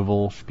spot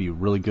removal should be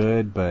really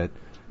good, but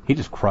he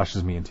just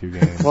crushes me in 2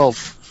 games. Well,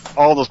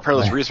 all those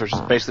Perilous Researches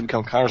basically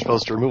become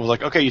counterspells to removal.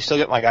 Okay, you still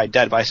get my guy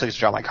dead, but I still get to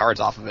draw my cards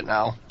off of it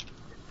now.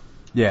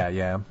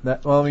 Yeah.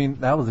 That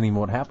wasn't even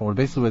what happened. What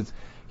basically was,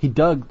 he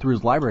dug through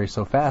his library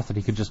so fast that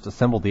he could just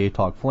assemble the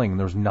ATOG fling, and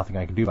there was nothing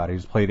I could do about it. He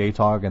just played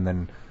ATOG and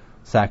then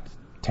sacked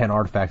 10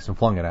 artifacts and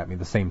flung it at me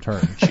the same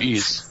turn.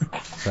 Jeez.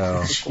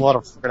 So a lot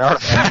of fucking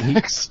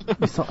artifacts.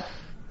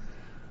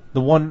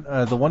 The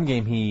one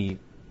game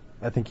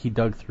I think he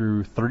dug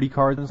through 30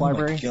 cards in his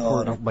library,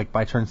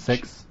 by turn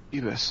 6.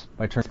 Jesus.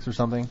 By turn 6 or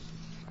something.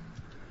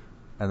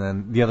 And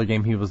then the other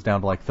game he was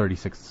down to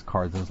 36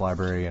 cards in his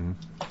library, and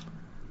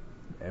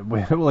it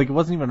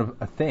wasn't even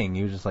a thing.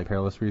 He was just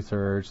Perilous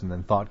Research, and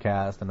then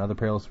Thoughtcast, another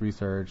Perilous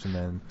Research, and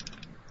then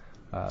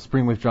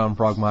Springleaf Drum,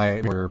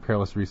 Frogmite, or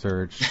Perilous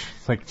Research.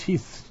 It's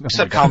jeez.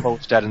 Except combo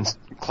was dead in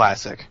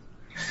Classic.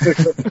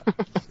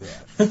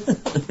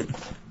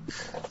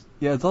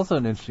 Yeah, it's also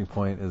an interesting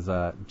point is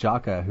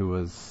Jaka, who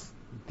was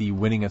the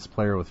winningest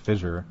player with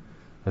Fissure,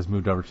 has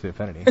moved over to the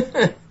Affinity.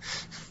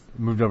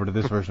 Moved over to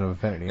this version of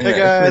Affinity. Hey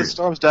guys,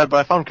 Storm's dead, but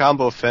I found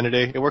combo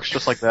Affinity. It works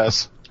just like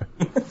this.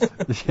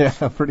 Yeah,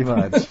 pretty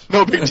much.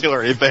 No big deal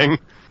or anything.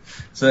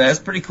 So that's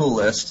a pretty cool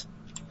list.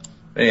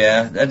 But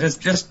yeah, that's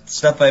just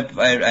stuff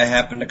I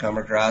happened to come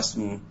across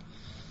and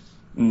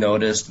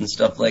noticed and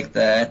stuff like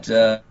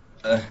that.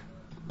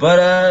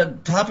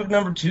 But topic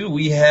number 2,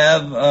 we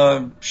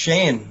have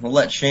Shane. We'll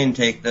let Shane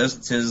take this.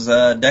 It's his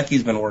deck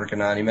he's been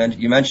working on.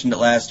 You mentioned it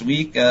last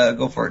week.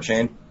 Go for it,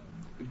 Shane.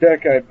 The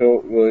deck I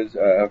built was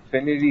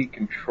Affinity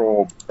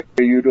Control.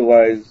 I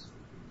utilize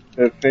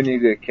the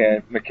Affinity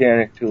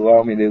mechanic to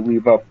allow me to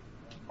leave up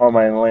all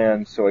my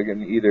lands so I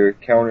can either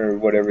counter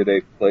whatever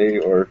they play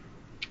or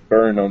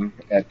burn them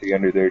at the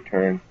end of their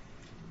turn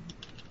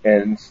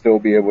and still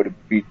be able to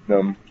beat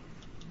them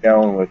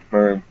down with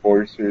Mer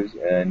Enforcers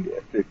and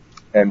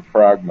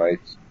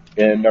Frogmites.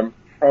 And I'm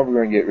probably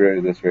going to get rid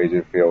of this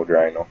Razor Field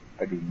Rhino.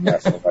 I do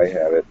not know if I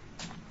have it.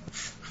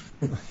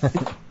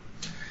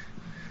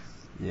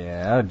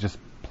 Yeah, I would just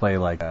play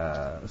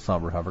a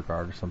Somber Hover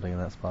card or something in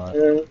that spot.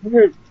 Yeah,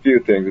 there are a few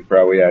things I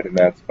probably add in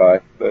that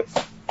spot, but...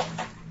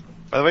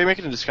 By the way,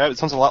 making it describe it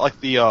sounds a lot like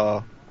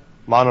the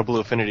Mono Blue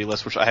Affinity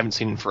list, which I haven't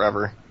seen in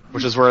forever.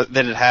 Which is where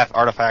they did half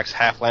artifacts,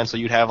 half land, so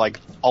you'd have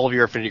all of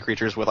your affinity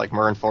creatures with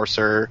Mer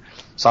Enforcer,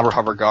 Somber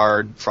Hover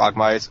Guard,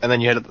 Frogmites, and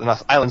then you had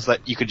enough islands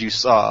that you could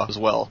use as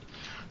well.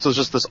 So it's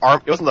just this it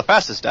wasn't the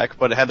fastest deck,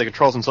 but it had the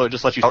controls, and so it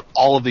just let you out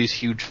all of these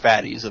huge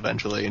fatties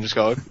eventually, and just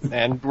go,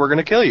 and we're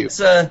gonna kill you.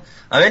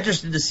 I'm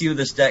interested to see where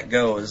this deck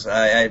goes.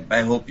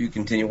 I hope you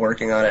continue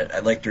working on it.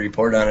 I'd like to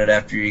report on it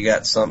after you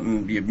got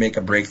something, you make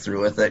a breakthrough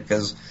with it,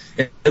 because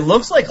it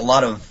looks like a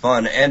lot of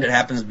fun, and it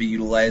happens to be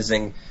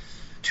utilizing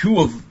two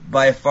of,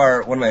 by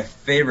far, one of my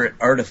favorite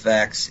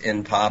artifacts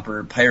in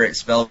Pauper, Pirate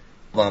Spellbomb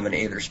and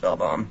Aether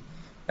Spellbomb.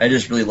 I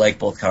just really like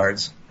both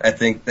cards. I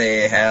think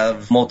they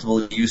have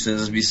multiple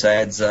uses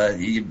besides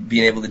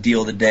being able to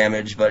deal the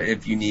damage, but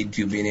if you need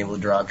to, being able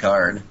to draw a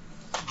card.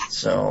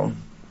 So,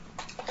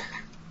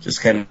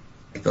 just kind of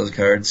like those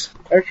cards.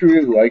 I actually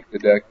really like the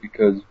deck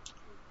because,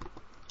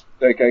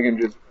 I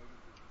can just,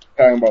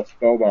 talking about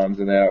Spellbombs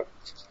and that,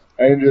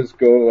 I can just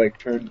go,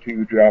 turn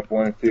 2, drop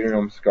 1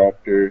 Ethereum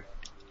Sculptor,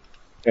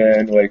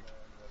 and 2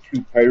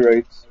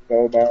 Pyrite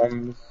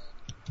Spellbombs,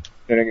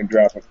 then I can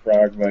drop a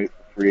Frogmite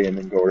for free and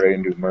then go right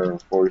into Mer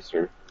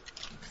Enforcer.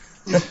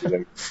 Yeah,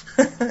 counter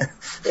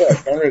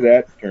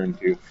that turn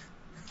 2.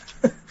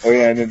 Oh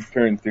yeah, and then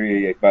turn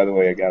 3, by the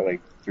way, I got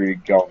 3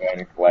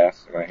 Galvanic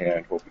Blasts in my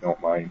hand, hope you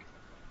don't mind.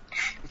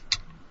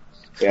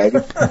 Yeah,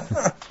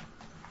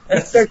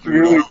 that's actually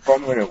really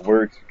fun when it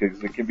works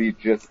because it can be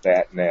just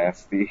that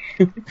nasty.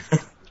 So,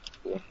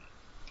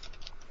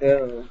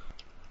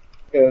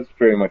 yeah, that's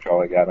pretty much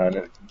all I got on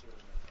it.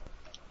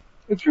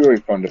 It's really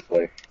fun to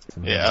play.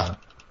 Yeah.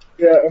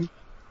 Yeah,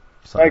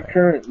 my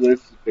current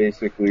list is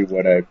basically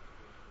what I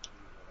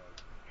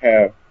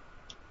have.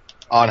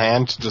 On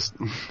hand, just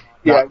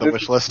not the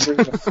wish list.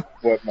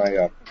 What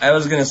my, I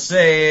was going to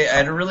say,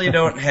 I really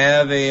don't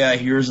have a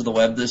Heroes of the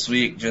Web this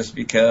week just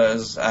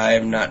because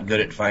I'm not good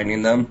at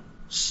finding them.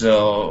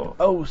 So,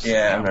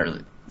 yeah, I'm not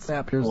really...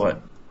 Snap, here's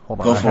what? Hold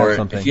on, go for it.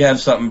 Something. If you have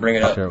something, bring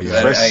it up.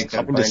 I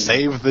coming to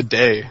save the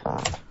day.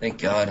 Thank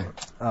God.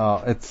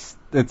 Oh,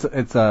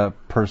 it's a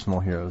personal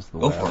Heroes of the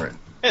Web. Go for it.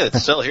 Yeah,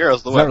 it's still Heroes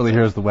of the Web. It's not really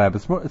Heroes of the Web.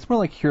 It's more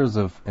like Heroes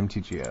of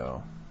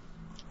MTGO.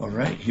 All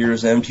right,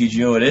 Heroes of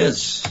MTGO it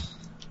is.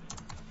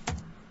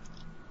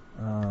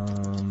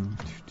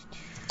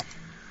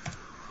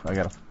 I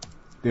gotta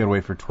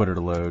wait for Twitter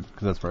to load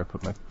because that's where I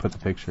put the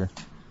picture.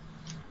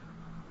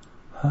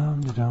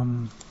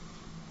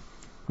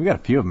 We got a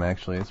few of them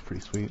actually. It's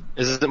pretty sweet.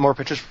 Is it more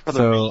pictures for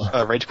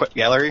the Rage Quit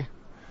gallery?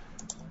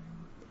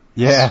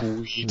 Yeah,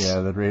 Sweet.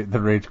 Yeah, the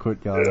Rage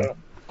Quit gallery. Yeah.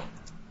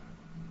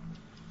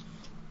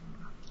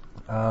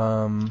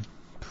 How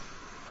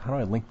do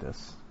I link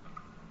this?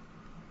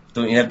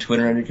 Don't you have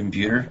Twitter on your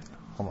computer?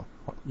 Hold on.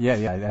 Yeah,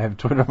 I have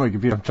Twitter on my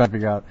computer. I'm trying to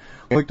figure out.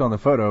 I clicked on the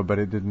photo, but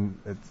it just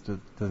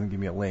doesn't give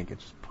me a link. It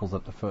just pulls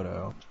up the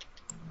photo.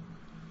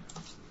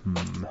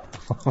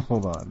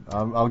 Hold on.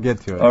 I'll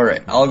get to it. All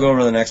right, I'll go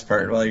over the next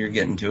part while you're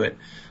getting to it.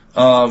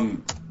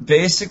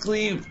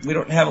 Basically, we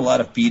don't have a lot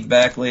of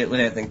feedback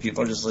lately. I think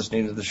people are just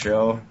listening to the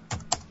show.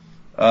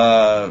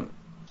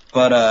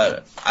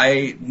 But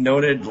I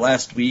noted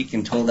last week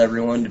and told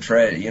everyone to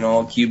try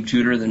it, Cube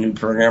Tutor, the new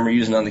program we're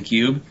using on the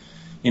Cube.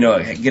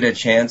 Get a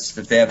chance,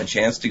 if they have a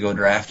chance to go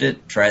draft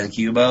it, try the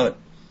Cube out.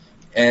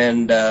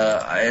 And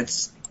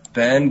it's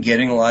been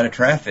getting a lot of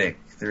traffic.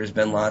 There's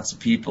been lots of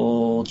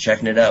people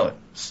checking it out.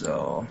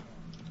 So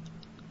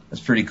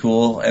that's pretty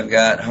cool. I've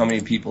got, how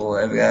many people?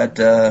 I've got,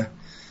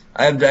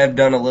 I've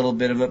done a little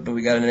bit of it, but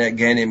we got a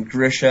guy named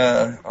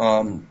Grisha,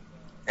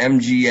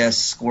 MGS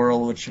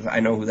Squirrel, which I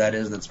know who that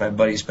is. That's my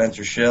buddy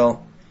Spencer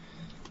Schill.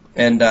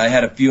 And I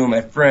had a few of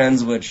my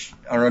friends, which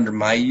are under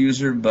my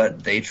user,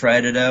 but they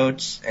tried it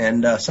out.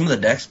 And some of the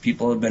decks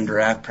people have been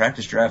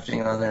practice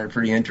drafting on there are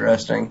pretty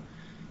interesting.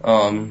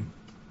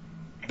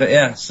 But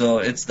yeah, so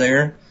it's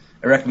there.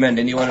 I recommend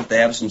anyone, if they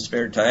have some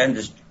spare time,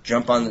 just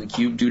jump on the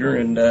Cube Tutor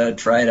and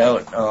try it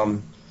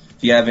out.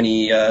 If you have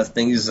any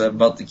things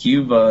about the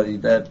Cube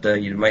that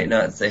you might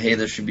not say, hey,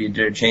 this should be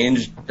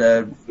changed,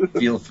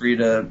 feel free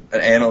to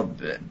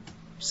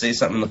say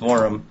something in the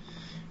forum.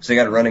 Because they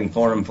got a running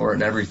forum for it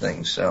and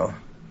everything. So,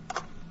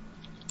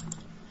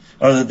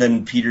 other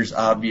than Peter's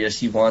obvious,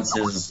 he wants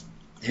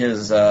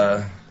his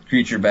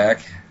creature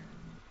back.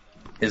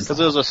 Because it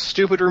was a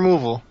stupid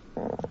removal.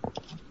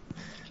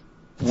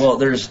 Well,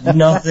 there's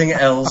nothing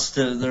else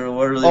to.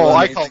 What are they? Oh,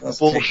 I call it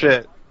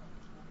bullshit.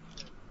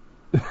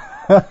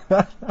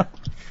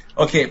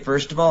 Okay,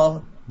 first of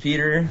all,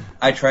 Peter,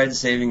 I tried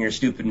saving your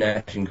stupid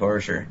Nation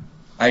Courser.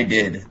 I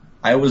did.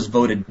 I was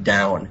voted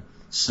down.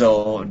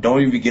 So don't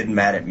even be getting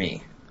mad at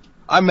me.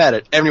 I'm mad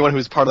at everyone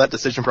who's part of that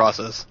decision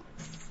process.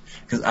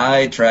 Because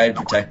I tried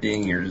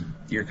protecting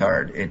your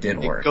card. It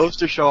didn't work. It goes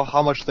to show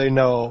how much they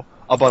know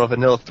about a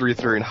vanilla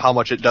 3/3 and how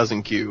much it does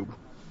in Cube.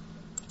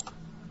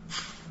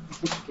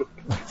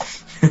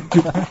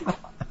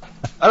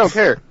 I don't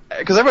care.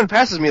 Because everyone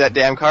passes me that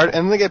damn card,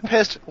 and they get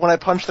pissed when I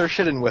punch their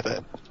shit in with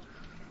it.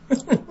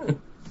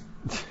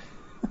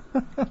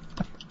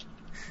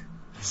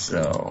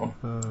 So,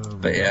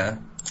 but yeah.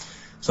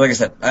 So like I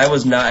said,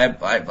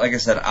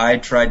 I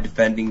tried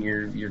defending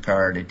your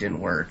card. It didn't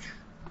work.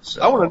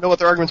 So. I want to know what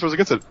their arguments was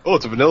against it. Oh,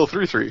 it's a vanilla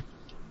 3/3.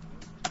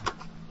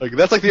 Like,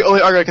 that's like the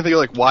only argument I can think of,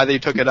 like, why they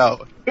took it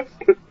out.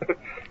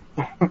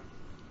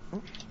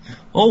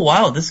 Oh,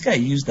 wow, this guy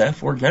used that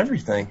for it and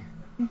everything.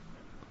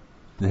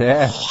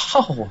 Yeah.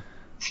 Wow.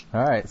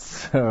 Alright,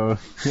 so,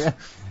 yeah.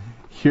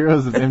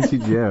 Heroes of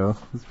MTGO.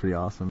 This is pretty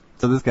awesome.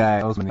 So this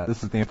guy,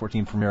 this is the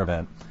M14 Premier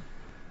event.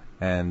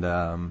 And,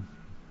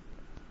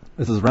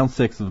 this is round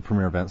 6 of the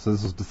Premier event, so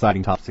this is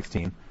deciding top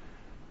 16.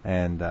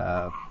 And,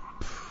 I'm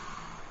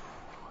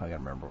trying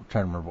to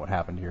remember what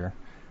happened here.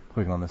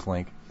 Clicking on this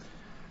link.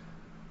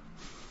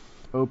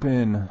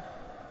 Open.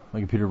 My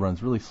computer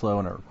runs really slow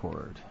and I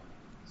record.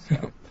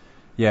 So,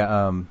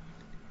 yeah,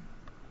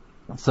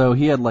 so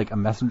he had like a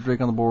messenger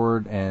drake on the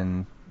board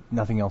and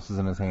nothing else is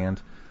in his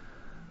hand.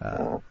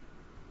 And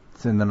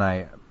then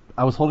I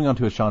was holding on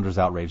to a Chandra's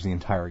Outrage the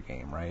entire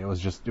game, right? It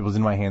was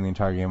in my hand the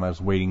entire game. I was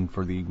waiting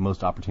for the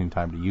most opportune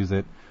time to use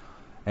it.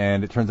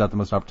 And it turns out the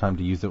most opportune time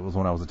to use it was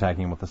when I was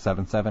attacking him with a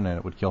 7/7 and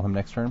it would kill him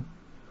next turn.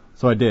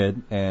 So I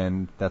did,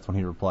 and that's when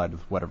he replied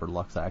with whatever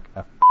Luxac.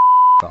 Off.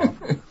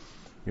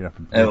 You'd have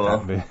to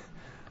that bit.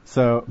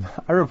 So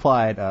I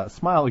replied,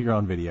 smile, you're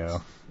on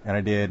video. And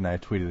I did, and I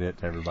tweeted it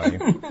to everybody.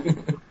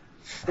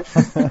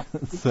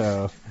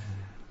 So,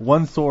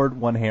 one sword,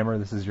 one hammer,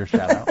 this is your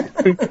shout out.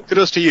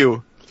 Kudos to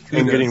you.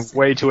 I'm getting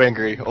way too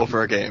angry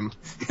over a game.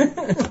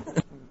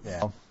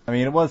 Yeah. I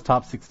mean, it was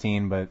top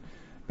 16, but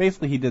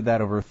basically he did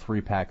that over 3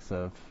 packs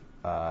of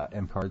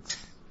M cards.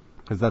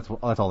 Because that's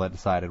all that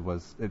decided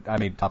was, I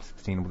made top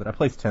 16 with it. I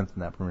placed 10th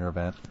in that Premier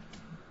event.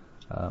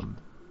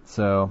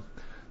 So,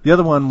 the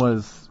other one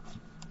was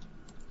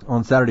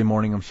on Saturday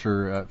morning. I'm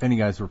sure if any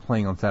guys were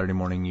playing on Saturday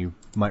morning, you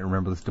might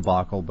remember this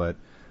debacle, but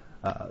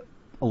a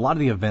lot of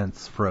the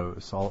events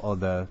froze, all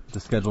the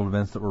scheduled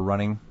events that were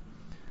running.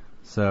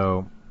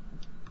 So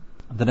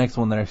the next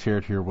one that I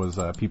shared here was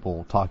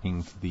people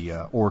talking to the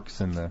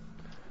orcs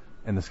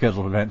in the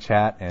scheduled event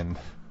chat, and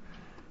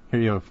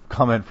here you have a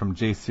comment from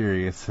Jay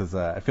Sirius says,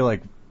 I feel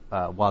like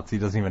WotC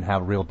doesn't even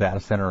have a real data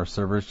center or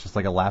servers, just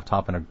like a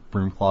laptop in a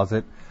broom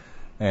closet.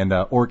 And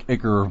Orc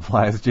Iker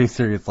replies, Jay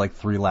Sirius, like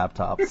 3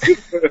 laptops.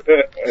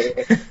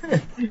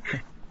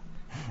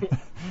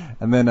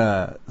 And then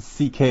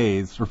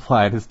CK's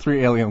replied, his 3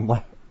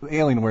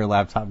 Alienware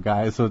laptop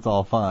guys, so it's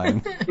all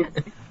fine.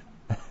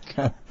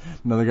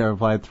 Another guy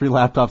replied, 3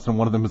 laptops and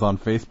one of them is on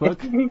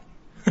Facebook.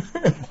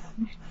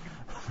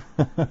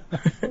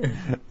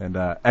 And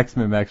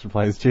X-Men Max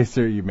replies, Jay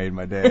Sirius, you made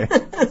my day.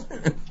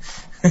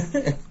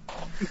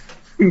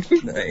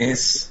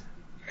 Nice.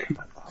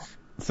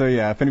 So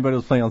yeah, if anybody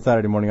was playing on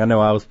Saturday morning, I know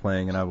I was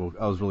playing, and I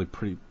was really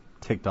pretty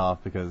ticked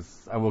off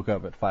because I woke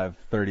up at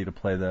 5:30 to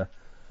play the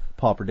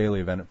Pauper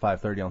Daily event at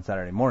 5:30 on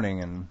Saturday morning,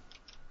 and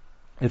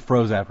it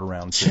froze after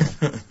round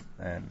 2.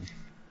 And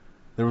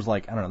there was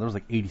like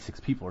 86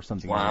 people or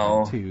something.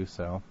 Wow. Too.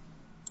 So,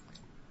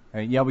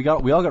 and yeah, we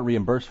all got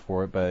reimbursed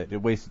for it, but it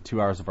wasted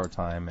 2 hours of our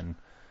time, and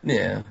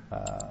yeah.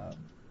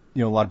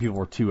 a lot of people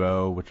were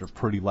 2-0, which are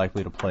pretty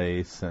likely to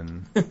place,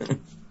 and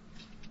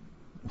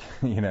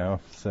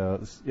so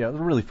it was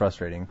really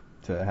frustrating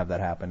to have that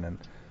happen. And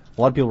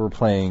a lot of people were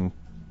playing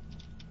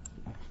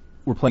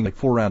like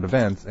 4-round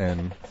events,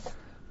 and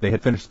they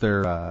had finished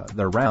their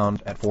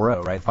round at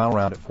 4-0, right? Final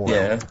round at 4-0.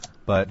 Yeah.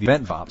 But the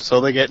event dropped.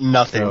 So they get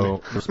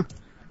nothing.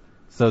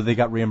 So they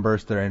got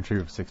reimbursed their entry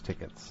of 6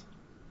 tickets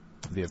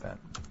to the event.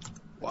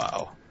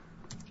 Wow.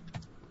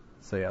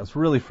 So yeah, it's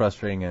really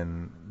frustrating,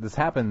 and this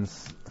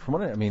happens,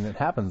 it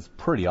happens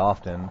pretty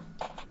often.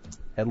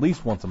 At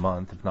least once a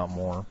month, if not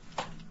more.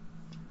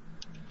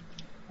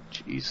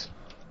 Jeez.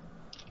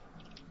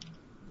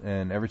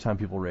 And every time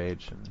people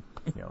rage, and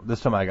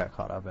this time I got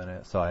caught up in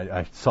it, so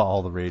I saw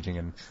all the raging,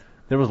 and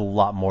there was a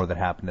lot more that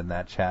happened in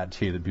that chat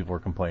too that people were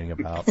complaining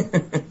about.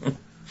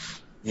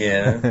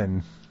 Yeah.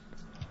 And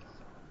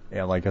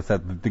like I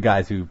said, the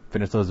guys who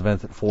finished those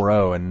events at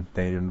 4-0, and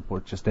they didn't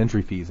put just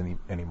entry fees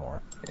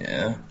anymore.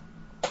 Yeah.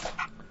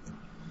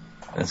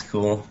 That's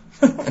cool.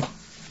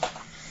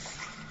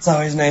 It's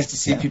always nice to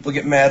see people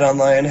get mad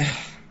online.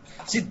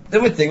 See, the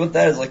only thing with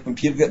that is, like, when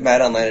people get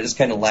mad online, I just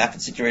kind of laugh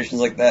at situations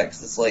like that,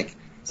 because it's like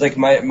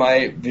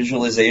my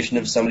visualization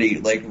of somebody,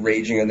 like,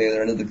 raging on the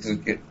other end of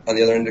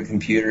the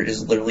computer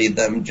is literally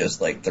them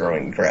just, like,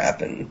 throwing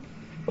crap and,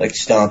 like,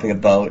 stomping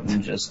about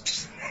and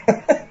just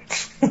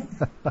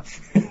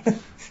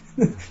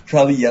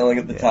probably yelling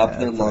at the top of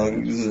their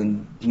lungs,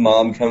 and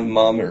mom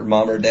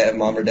or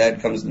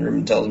dad comes in the room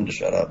and tells them to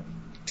shut up.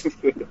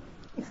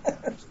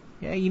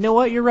 Yeah, you know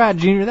what? You're right,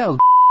 Junior. That was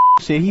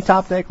shit. He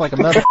top decked like a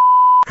mother.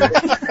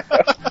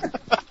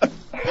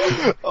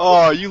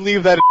 Oh, you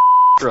leave that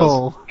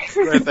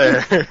right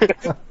there.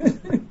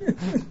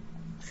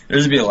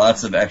 There's gonna be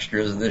lots of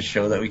extras in this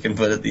show that we can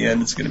put at the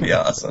end. It's gonna be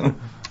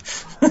awesome.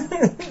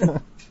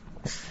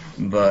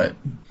 But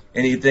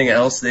anything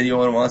else that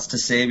anyone wants to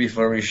say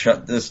before we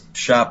shut this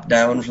shop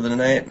down for the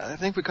night? I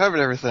think we covered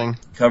everything.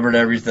 Covered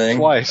everything?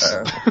 Twice.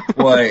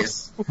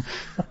 Twice.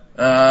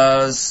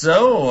 Like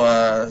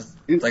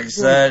I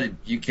said,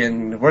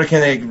 where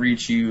can they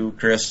reach you,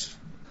 Chris?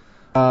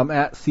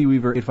 At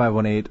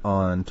cweaver8518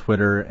 on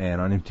Twitter, and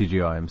on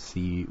MTGO I'm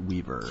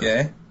cweaver.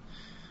 Okay.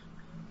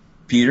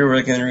 Peter,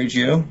 where can they reach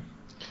you?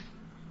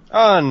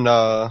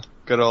 On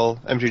good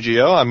old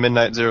MTGO, I'm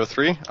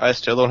Midnight03. I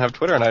still don't have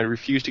Twitter, and I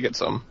refuse to get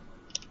some.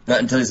 Not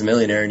until he's a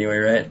millionaire, anyway,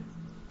 right?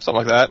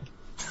 Something like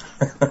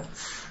that.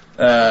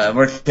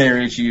 Where can they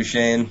reach you,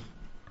 Shane?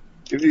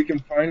 If you can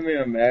find me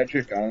on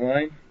Magic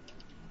Online,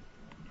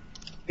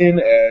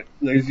 at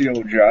Lazy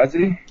Old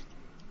Jazzy,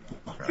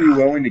 I'd be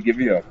willing to give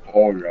you a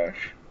ball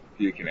rush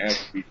if you can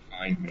actually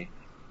find me.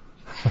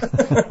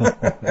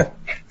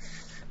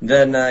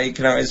 Then you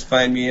can always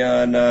find me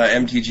on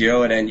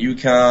MTGO at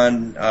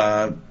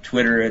NUCon.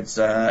 Twitter, it's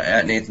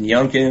at Nathan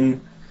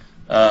Youngkin.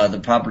 The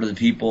Pauper to the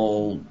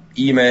People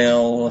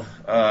email.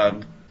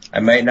 I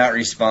might not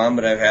respond,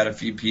 but I've had a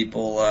few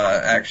people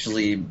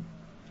actually,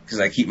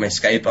 because I keep my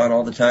Skype on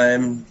all the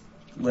time,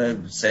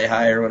 say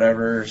hi or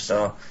whatever.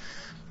 So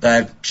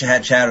I've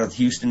had chat with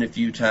Houston a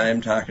few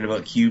times talking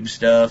about cube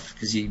stuff,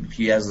 because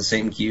he has the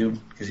same cube,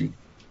 because he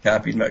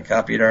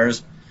copied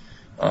ours.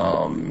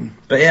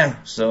 But yeah,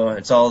 so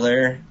it's all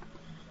there.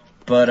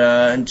 But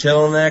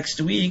until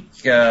next week,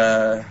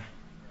 I'm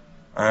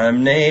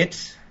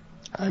Nate.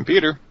 I'm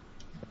Peter.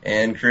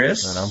 And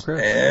Chris. And I'm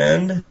Chris.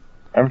 And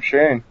I'm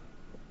Shane.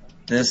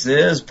 This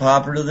is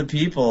Pauper to the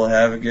People.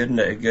 Have a good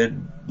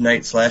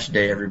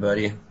night/day,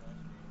 everybody.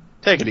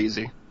 Take it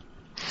easy.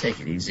 Take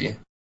it easy.